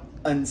chow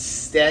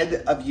instead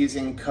of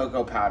using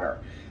cocoa powder.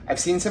 I've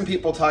seen some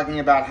people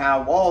talking about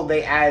how, well,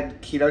 they add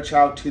keto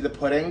chow to the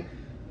pudding.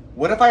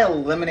 What if I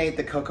eliminate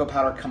the cocoa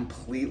powder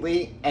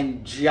completely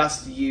and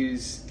just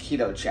use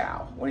keto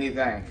chow? What do you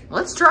think?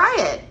 Let's try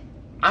it.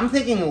 I'm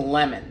thinking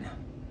lemon.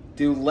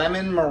 Do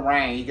lemon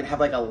meringue. You could have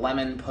like a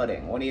lemon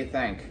pudding. What do you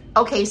think?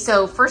 Okay,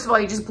 so first of all,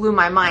 you just blew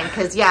my mind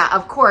because, yeah,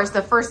 of course,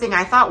 the first thing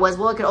I thought was,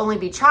 well, it could only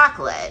be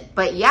chocolate.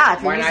 But yeah,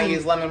 if you're Why not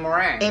use lemon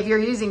meringue? If you're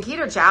using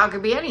keto chow, it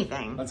could be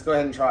anything. Let's go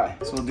ahead and try.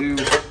 So we'll do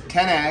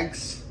 10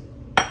 eggs.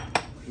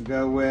 We'll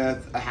go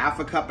with a half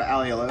a cup of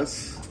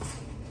allulose.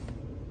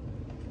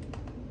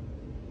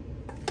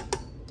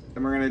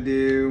 Then we're gonna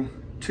do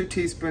 2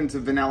 teaspoons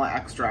of vanilla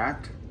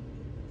extract.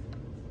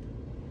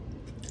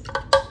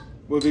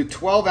 We'll do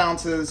 12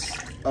 ounces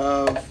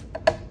of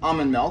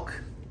almond milk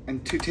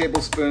and 2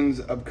 tablespoons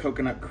of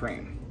coconut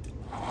cream.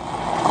 1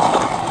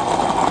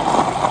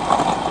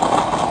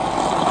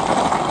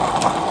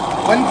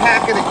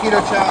 packet of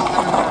keto chow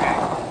lemon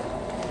meringue.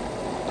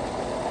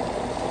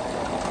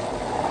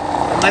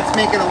 And let's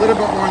make it a little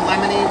bit more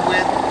lemony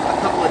with a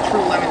couple of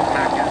true lemon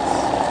packets.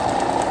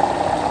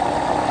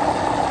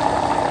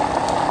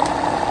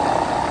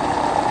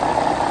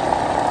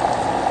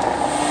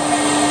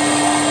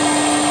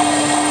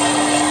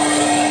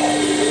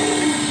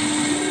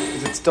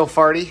 Still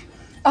farty?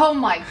 Oh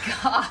my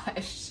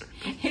gosh.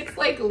 It's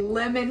like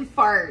lemon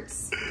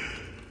farts.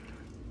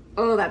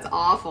 Oh, that's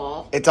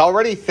awful. It's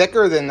already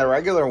thicker than the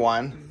regular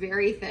one.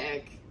 Very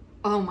thick.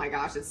 Oh my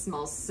gosh, it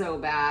smells so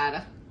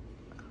bad.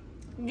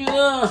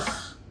 Ugh.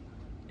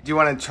 Do you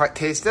want to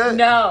taste it?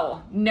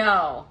 No,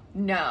 no,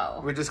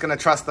 no. We're just going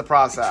to trust the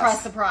process.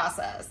 Trust the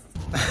process.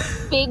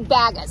 Big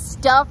bag of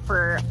stuff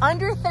for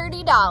under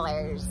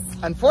 $30.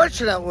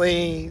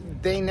 Unfortunately,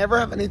 they never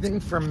have anything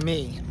for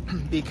me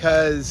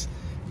because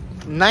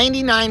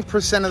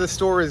 99% of the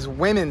store is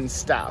women's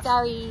stuff.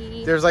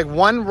 Sorry. There's like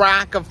 1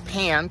 rack of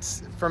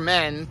pants for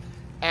men,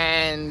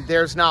 and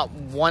there's not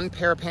 1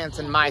 pair of pants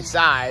in my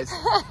size.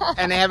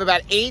 And they have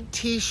about 8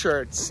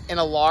 t-shirts in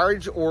a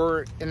large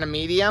or in a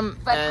medium,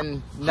 But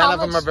and none of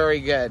them are very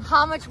good.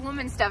 How much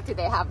women's stuff do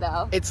they have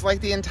though? It's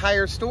like the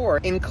entire store,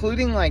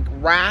 including like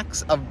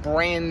racks of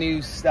brand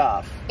new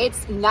stuff.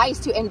 It's nice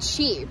too and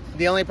cheap.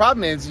 The only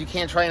problem is you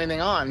can't try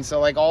anything on. So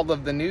like all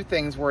of the new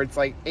things where it's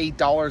like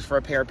 $8 for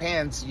a pair of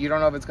pants, you don't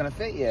know if it's gonna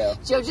fit you.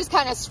 Joe just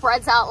kind of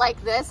spreads out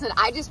like this and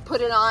I just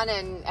put it on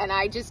and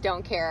I just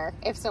don't care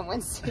if someone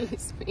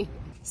sees me.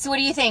 So what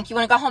do you think? You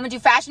want to go home and do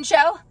fashion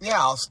show? Yeah,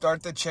 I'll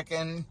start the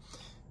chicken.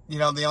 You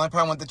know, the only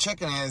problem with the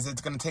chicken is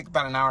it's going to take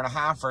about an hour and a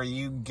half. Are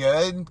you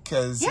good?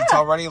 Because Yeah. it's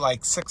already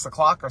like 6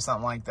 o'clock or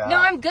something like that. No,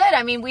 I'm good.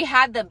 I mean, we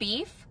had the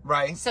beef.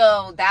 Right.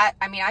 So that,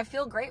 I mean, I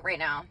feel great right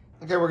now.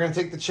 Okay, we're going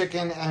to take the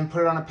chicken and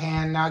put it on a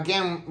pan. Now,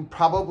 again, we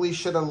probably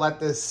should have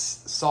let this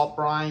salt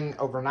brine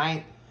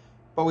overnight,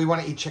 but we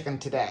want to eat chicken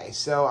today.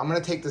 So I'm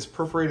going to take this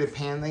perforated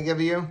pan they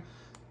give you,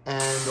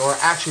 or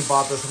actually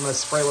bought this. I'm going to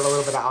spray with a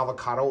little bit of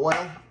avocado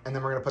oil, and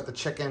then we're going to put the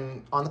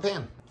chicken on the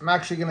pan. I'm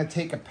actually going to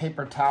take a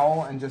paper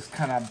towel and just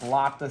kind of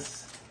blot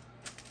this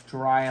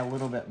dry a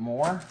little bit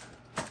more.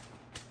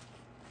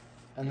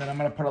 And then I'm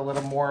going to put a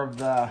little more of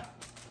the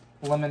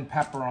lemon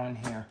pepper on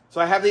here.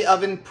 So I have the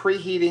oven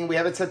preheating. We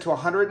have it set to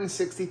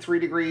 163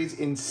 degrees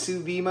in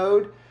sous vide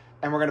mode.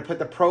 And we're going to put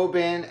the probe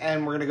in,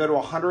 and we're going to go to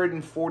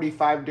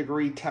 145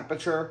 degree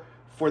temperature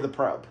for the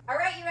probe. All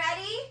right, you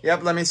ready?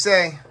 Yep, let me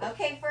see.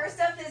 Okay, first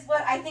up is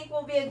what I think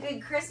will be a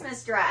good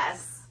Christmas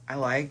dress. I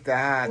like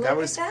that. Look That at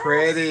was that.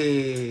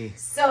 pretty.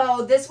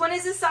 So this one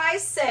is a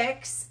size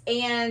 6,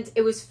 and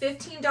it was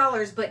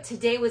 $15, but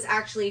today was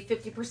actually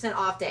 50%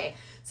 off day.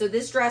 So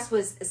this dress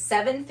was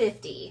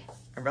 $7.50.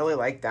 I really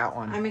like that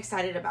one. I'm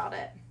excited about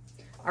it.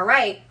 All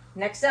right,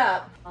 next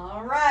up.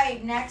 All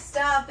right, next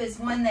up is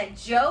one that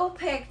Joe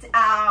picked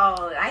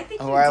out. I think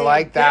you I did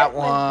like that good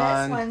with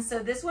one. this one. So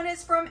this one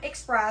is from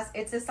Express.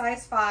 It's a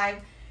size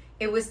 5.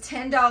 It was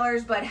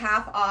 $10, but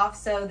half off.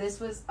 So this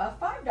was a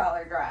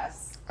 $5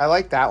 dress. I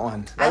like that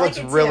one. I That like looks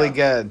it really too.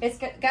 good. It's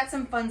got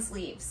some fun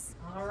sleeves.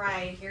 All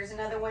right, here's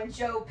another one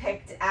Joe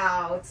picked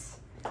out.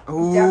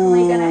 Ooh,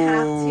 Definitely gonna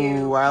have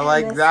to I pin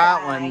like this that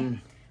guy.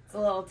 one. It's a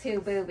little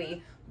too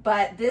booby.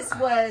 But this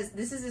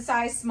is a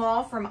size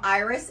small from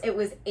Iris. It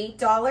was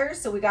 $8,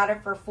 so we got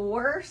it for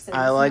 $4. So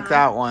I this is like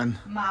that one.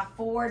 My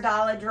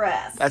 $4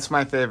 dress. That's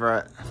my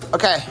favorite.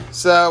 Okay,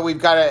 so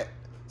we've got it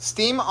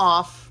steam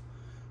off,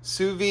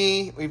 sous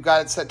vide. We've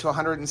got it set to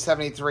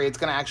 173. It's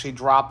going to actually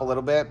drop a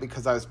little bit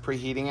because I was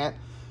preheating it.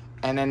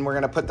 And then we're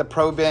going to put the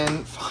probe in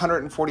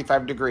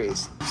 145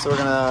 degrees. So we're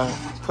going to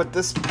put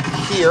this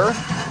here,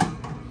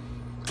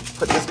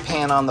 put this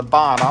pan on the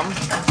bottom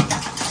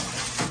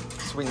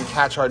so we can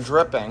catch our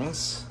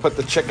drippings. Put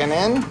the chicken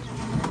in,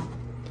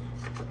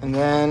 and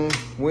then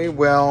we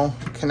will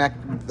connect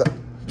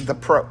the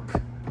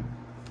probe.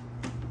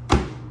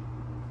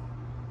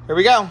 Here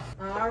we go.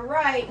 All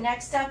right,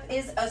 next up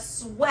is a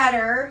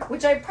sweater,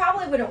 which I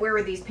probably wouldn't wear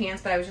with these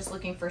pants, but I was just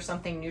looking for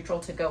something neutral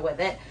to go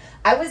with it.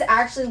 I was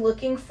actually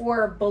looking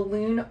for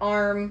balloon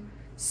arm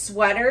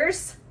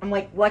sweaters. I'm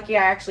like lucky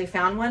I actually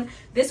found one.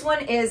 This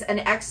one is an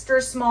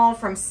extra small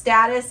from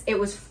Status. It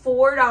was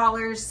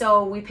 $4,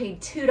 so we paid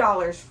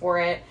 $2 for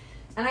it.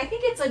 And I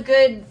think it's a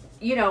good,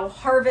 you know,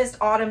 harvest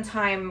autumn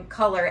time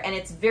color, and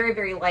it's very,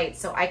 very light,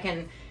 so I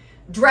can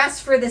dress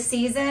for the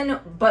season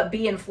but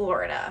be in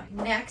Florida.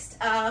 Next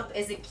up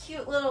is a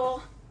cute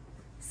little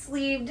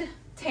sleeved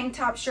tank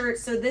top shirt.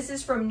 So this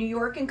is from New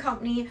York &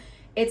 Company.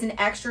 It's an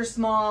extra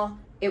small.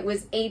 It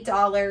was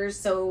 $8,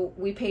 so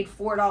we paid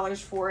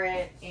 $4 for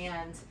it.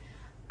 And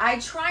I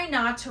try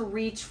not to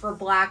reach for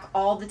black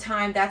all the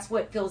time. That's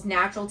what feels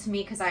natural to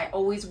me because I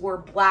always wore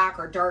black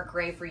or dark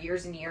gray for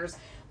years and years.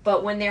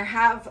 But when they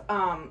have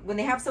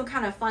some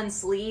kind of fun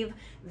sleeve,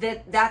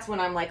 that's when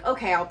I'm like,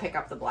 okay, I'll pick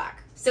up the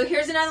black. So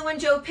here's another one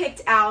Joe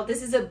picked out.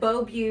 This is a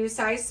Beauvue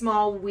size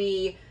small.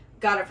 We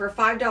got it for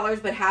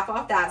 $5, but half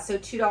off that, so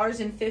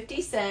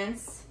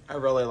 $2.50. I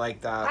really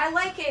like that. I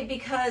like it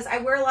because I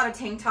wear a lot of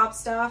tank top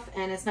stuff,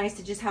 and it's nice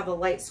to just have a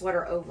light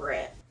sweater over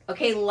it.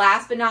 Okay,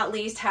 last but not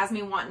least, has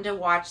me wanting to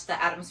watch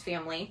The Addams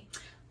Family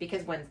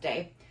because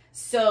Wednesday.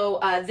 So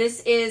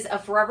this is a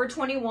Forever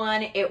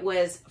 21. It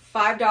was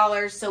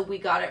 $5, so we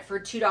got it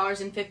for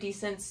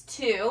 $2.50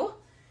 too.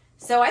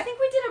 So I think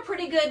we did a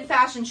pretty good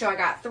fashion show. I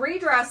got 3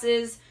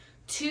 dresses,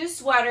 2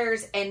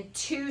 sweaters, and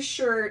 2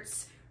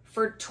 shirts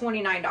for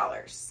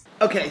 $29.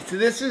 Okay, so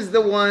this is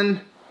the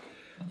one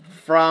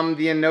from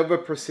the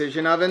Innova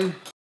Precision Oven.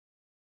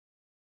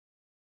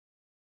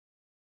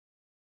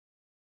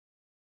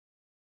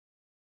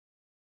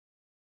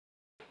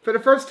 For the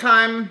first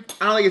time,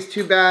 I don't think it's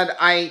too bad.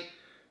 I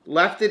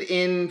left it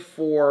in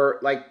for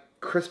like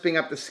crisping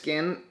up the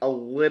skin a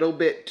little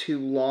bit too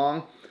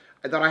long.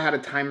 I thought I had a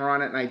timer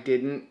on it and I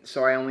didn't,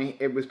 so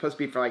it was supposed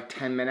to be for like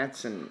 10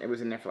 minutes and it was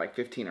in there for like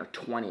 15 or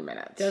 20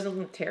 minutes. Doesn't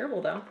look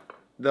terrible though.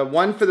 The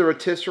one for the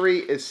rotisserie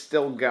is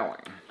still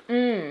going.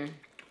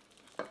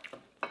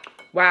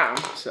 Wow.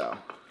 So,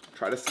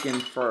 try to skin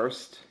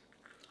first.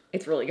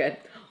 It's really good.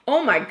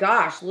 Oh my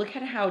gosh, look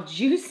at how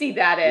juicy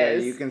that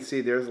is. Yeah, you can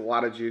see there's a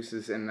lot of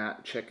juices in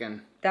that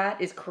chicken. That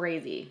is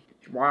crazy.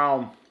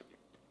 Wow.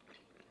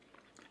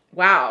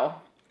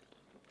 Wow.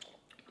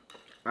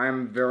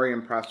 I'm very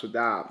impressed with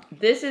that.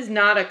 This is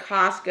not a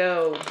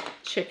Costco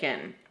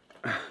chicken.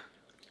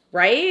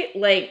 Right?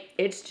 Like,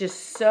 it's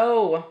just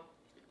so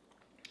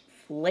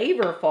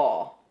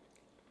flavorful.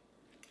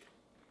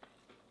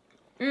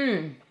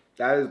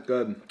 That is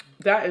good.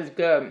 That is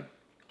good.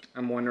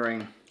 I'm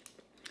wondering,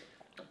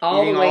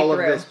 All eating the way all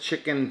through. of this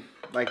chicken,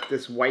 like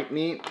this white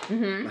meat,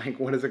 like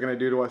what is it going to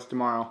do to us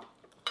tomorrow?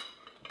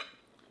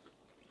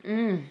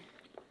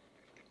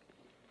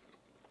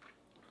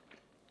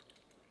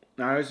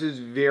 Now this is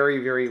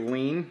very, very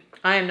lean.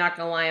 I am not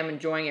gonna lie, I'm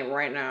enjoying it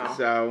right now.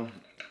 So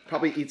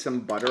probably eat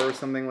some butter or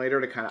something later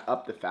to kind of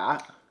up the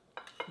fat.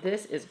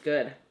 This is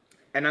good.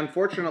 And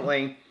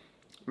unfortunately,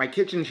 my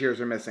kitchen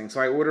shears are missing, so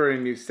I ordered a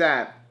new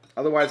set.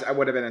 Otherwise, I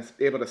would have been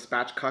able to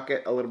spatchcock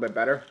it a little bit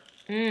better.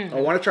 I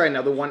want to try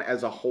another one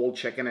as a whole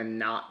chicken and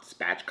not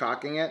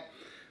spatchcocking it.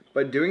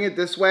 But doing it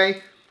this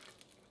way,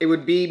 it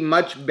would be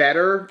much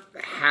better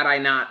had I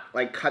not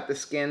like cut the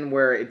skin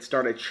where it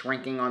started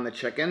shrinking on the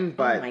chicken.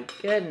 But oh my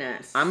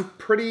goodness. I'm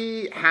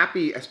pretty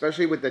happy,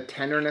 especially with the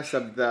tenderness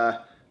of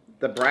the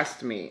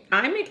breast meat.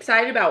 I'm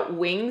excited about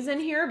wings in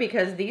here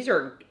because these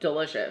are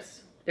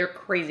delicious. They're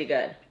crazy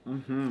good.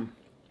 Mm-hmm.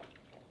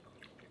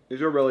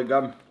 These are really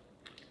good.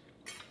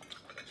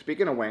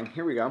 Speaking of wing,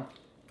 here we go.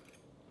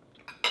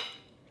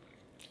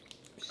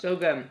 So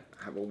good.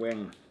 I have a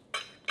wing.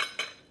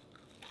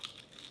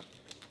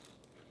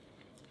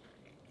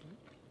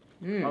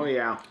 Oh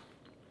yeah.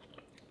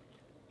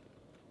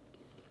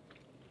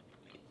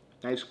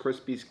 Nice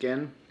crispy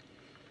skin.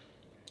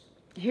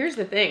 Here's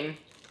the thing.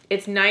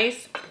 It's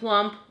nice,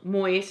 plump,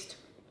 moist,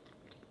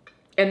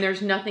 and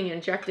there's nothing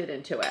injected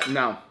into it.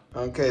 No.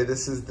 Okay,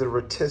 this is the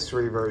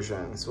rotisserie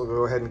version. So we'll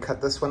go ahead and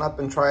cut this one up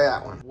and try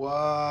that one.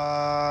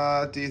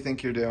 What do you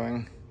think you're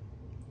doing?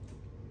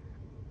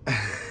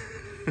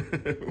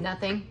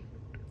 Nothing.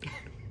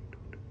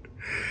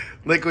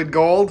 Liquid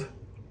gold?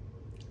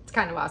 It's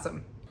kind of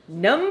awesome.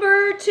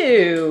 Number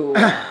 2.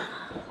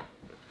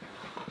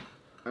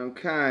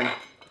 Okay.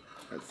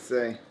 Let's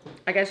see.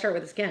 I gotta start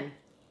with the skin.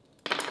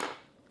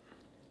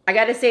 I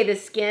gotta say the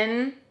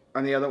skin.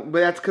 On the other, but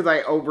that's because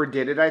I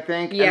overdid it, I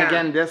think. Yeah. And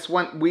again, this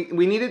one, we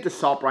needed to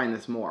salt brine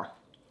this more.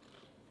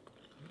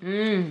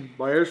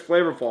 But it's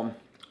flavorful.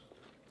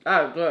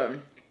 Oh,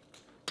 good.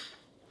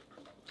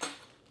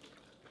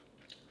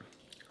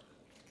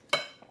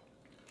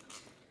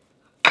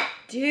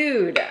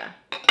 Dude,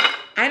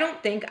 I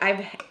don't think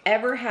I've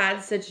ever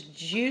had such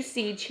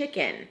juicy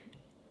chicken.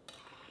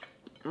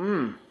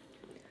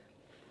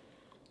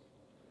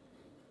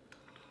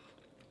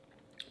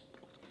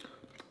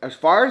 As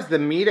far as the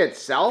meat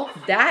itself,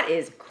 That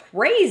is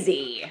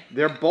crazy.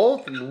 they're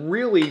both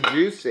really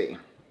juicy.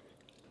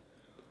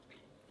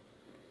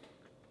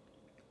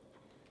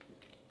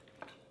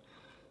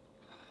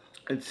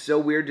 It's so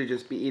weird to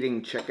just be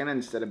eating chicken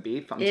instead of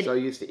beef. I'm so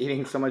used to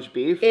eating so much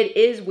beef. It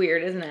is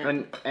weird, isn't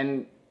it?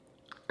 And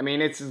I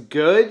mean, it's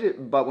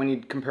good, but when you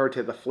compare it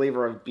to the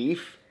flavor of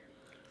beef.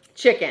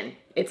 Chicken.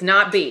 It's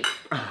not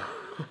beef.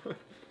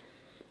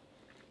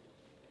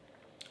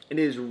 It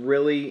is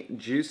really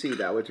juicy,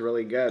 though. It's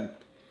really good.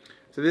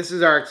 So this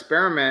is our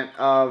experiment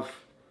of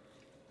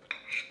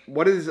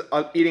what is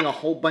eating a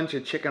whole bunch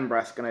of chicken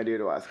breast going to do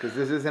to us? Because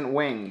this isn't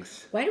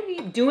wings. Why do we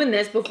keep doing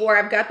this before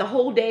I've got the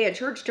whole day at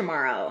church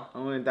tomorrow?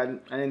 Oh, I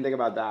didn't think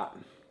about that.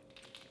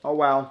 Oh,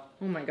 well.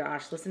 Oh my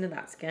gosh, listen to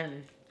that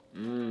skin.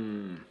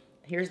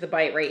 Here's the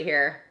bite right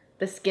here.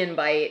 The skin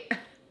bite.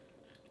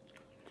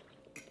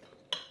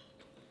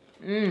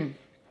 Pretty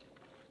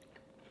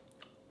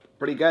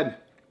good.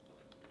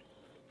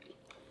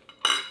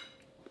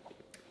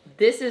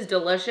 This is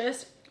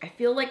delicious. I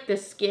feel like the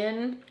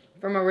skin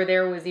from over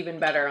there was even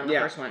better on the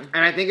first one.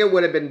 And I think it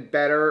would have been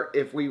better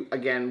if we,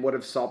 again, would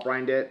have salt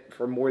brined it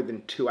for more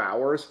than 2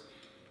 hours.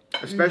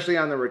 Especially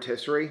on the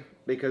rotisserie,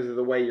 because of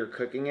the way you're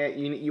cooking it.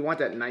 You want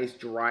that nice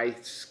dry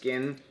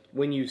skin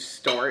when you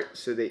start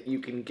so that you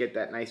can get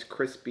that nice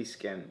crispy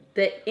skin.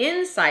 The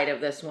inside of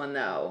this one,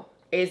 though,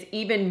 is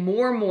even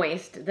more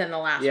moist than the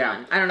last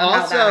one. I don't know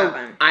also, how that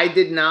happened. I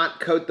did not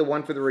coat the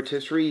one for the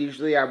rotisserie.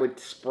 Usually I would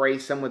spray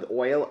some with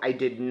oil. I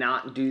did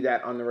not do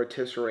that on the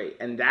rotisserie,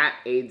 and that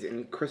aids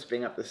in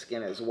crisping up the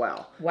skin as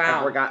well.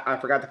 Wow. I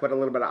forgot to put a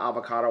little bit of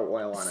avocado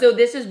oil on it. So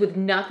this is with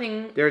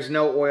nothing. There's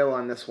no oil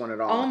on this one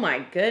at all. Oh my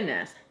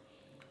goodness.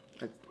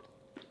 Let's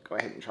go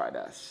ahead and try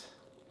this.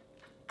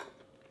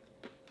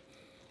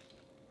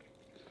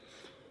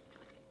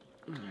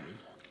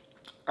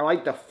 I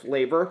like the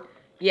flavor.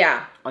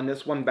 Yeah. On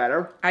this one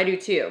better. I do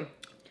too.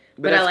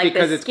 But I like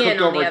because the it's skin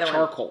cooked on the over other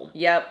charcoal. one.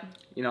 Yep.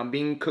 You know,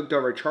 being cooked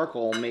over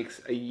charcoal makes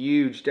a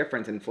huge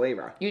difference in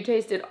flavor. You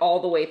taste it all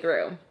the way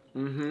through.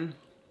 Mm-hmm.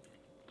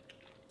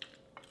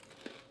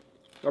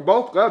 They're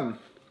both good.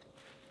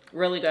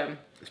 Really good.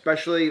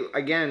 Especially,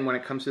 again, when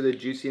it comes to the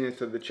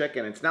juiciness of the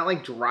chicken. It's not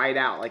like dried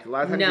out. Like a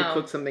lot of times you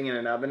cook something in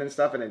an oven and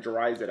stuff and it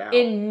dries it out.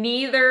 In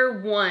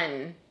neither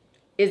one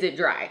is it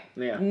dry.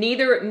 Yeah.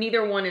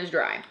 Neither one is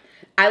dry.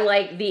 I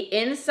like the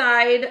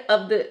inside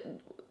of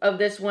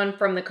this one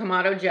from the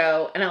Kamado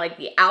Joe, and I like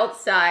the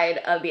outside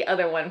of the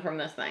other one from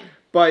this thing.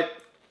 But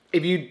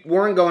if you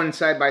weren't going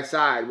side by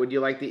side, would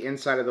you like the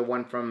inside of the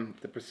one from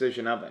the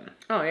Precision Oven?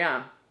 Oh,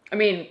 yeah. I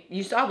mean,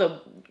 you saw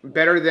the...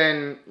 Better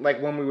than,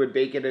 like, when we would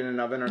bake it in an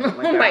oven or something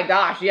like that? Oh, my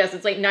gosh. Yes,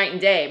 it's like night and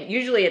day.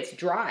 Usually it's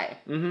dry.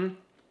 Mm-hmm.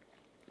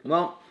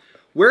 Well,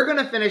 we're going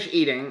to finish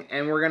eating,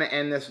 and we're going to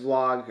end this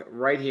vlog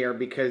right here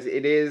because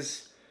it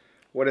is...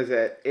 What is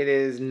it? It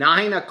is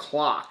 9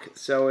 o'clock,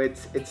 so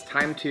it's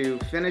time to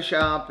finish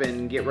up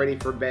and get ready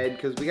for bed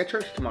because we got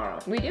church tomorrow.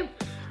 We do.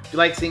 If you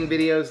like seeing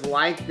videos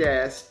like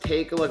this,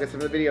 take a look at some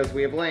of the videos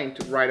we have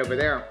linked right over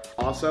there.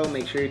 Also,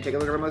 make sure you take a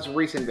look at our most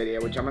recent video,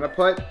 which I'm gonna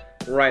put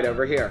right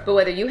over here. But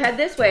whether you head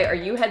this way or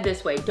you head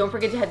this way, don't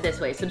forget to head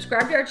this way.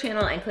 Subscribe to our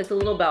channel and click the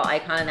little bell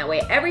icon, and that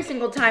way every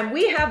single time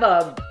we have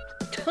a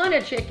ton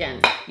of chicken,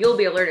 you'll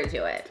be alerted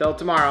to it. Till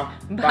tomorrow.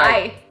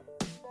 Bye.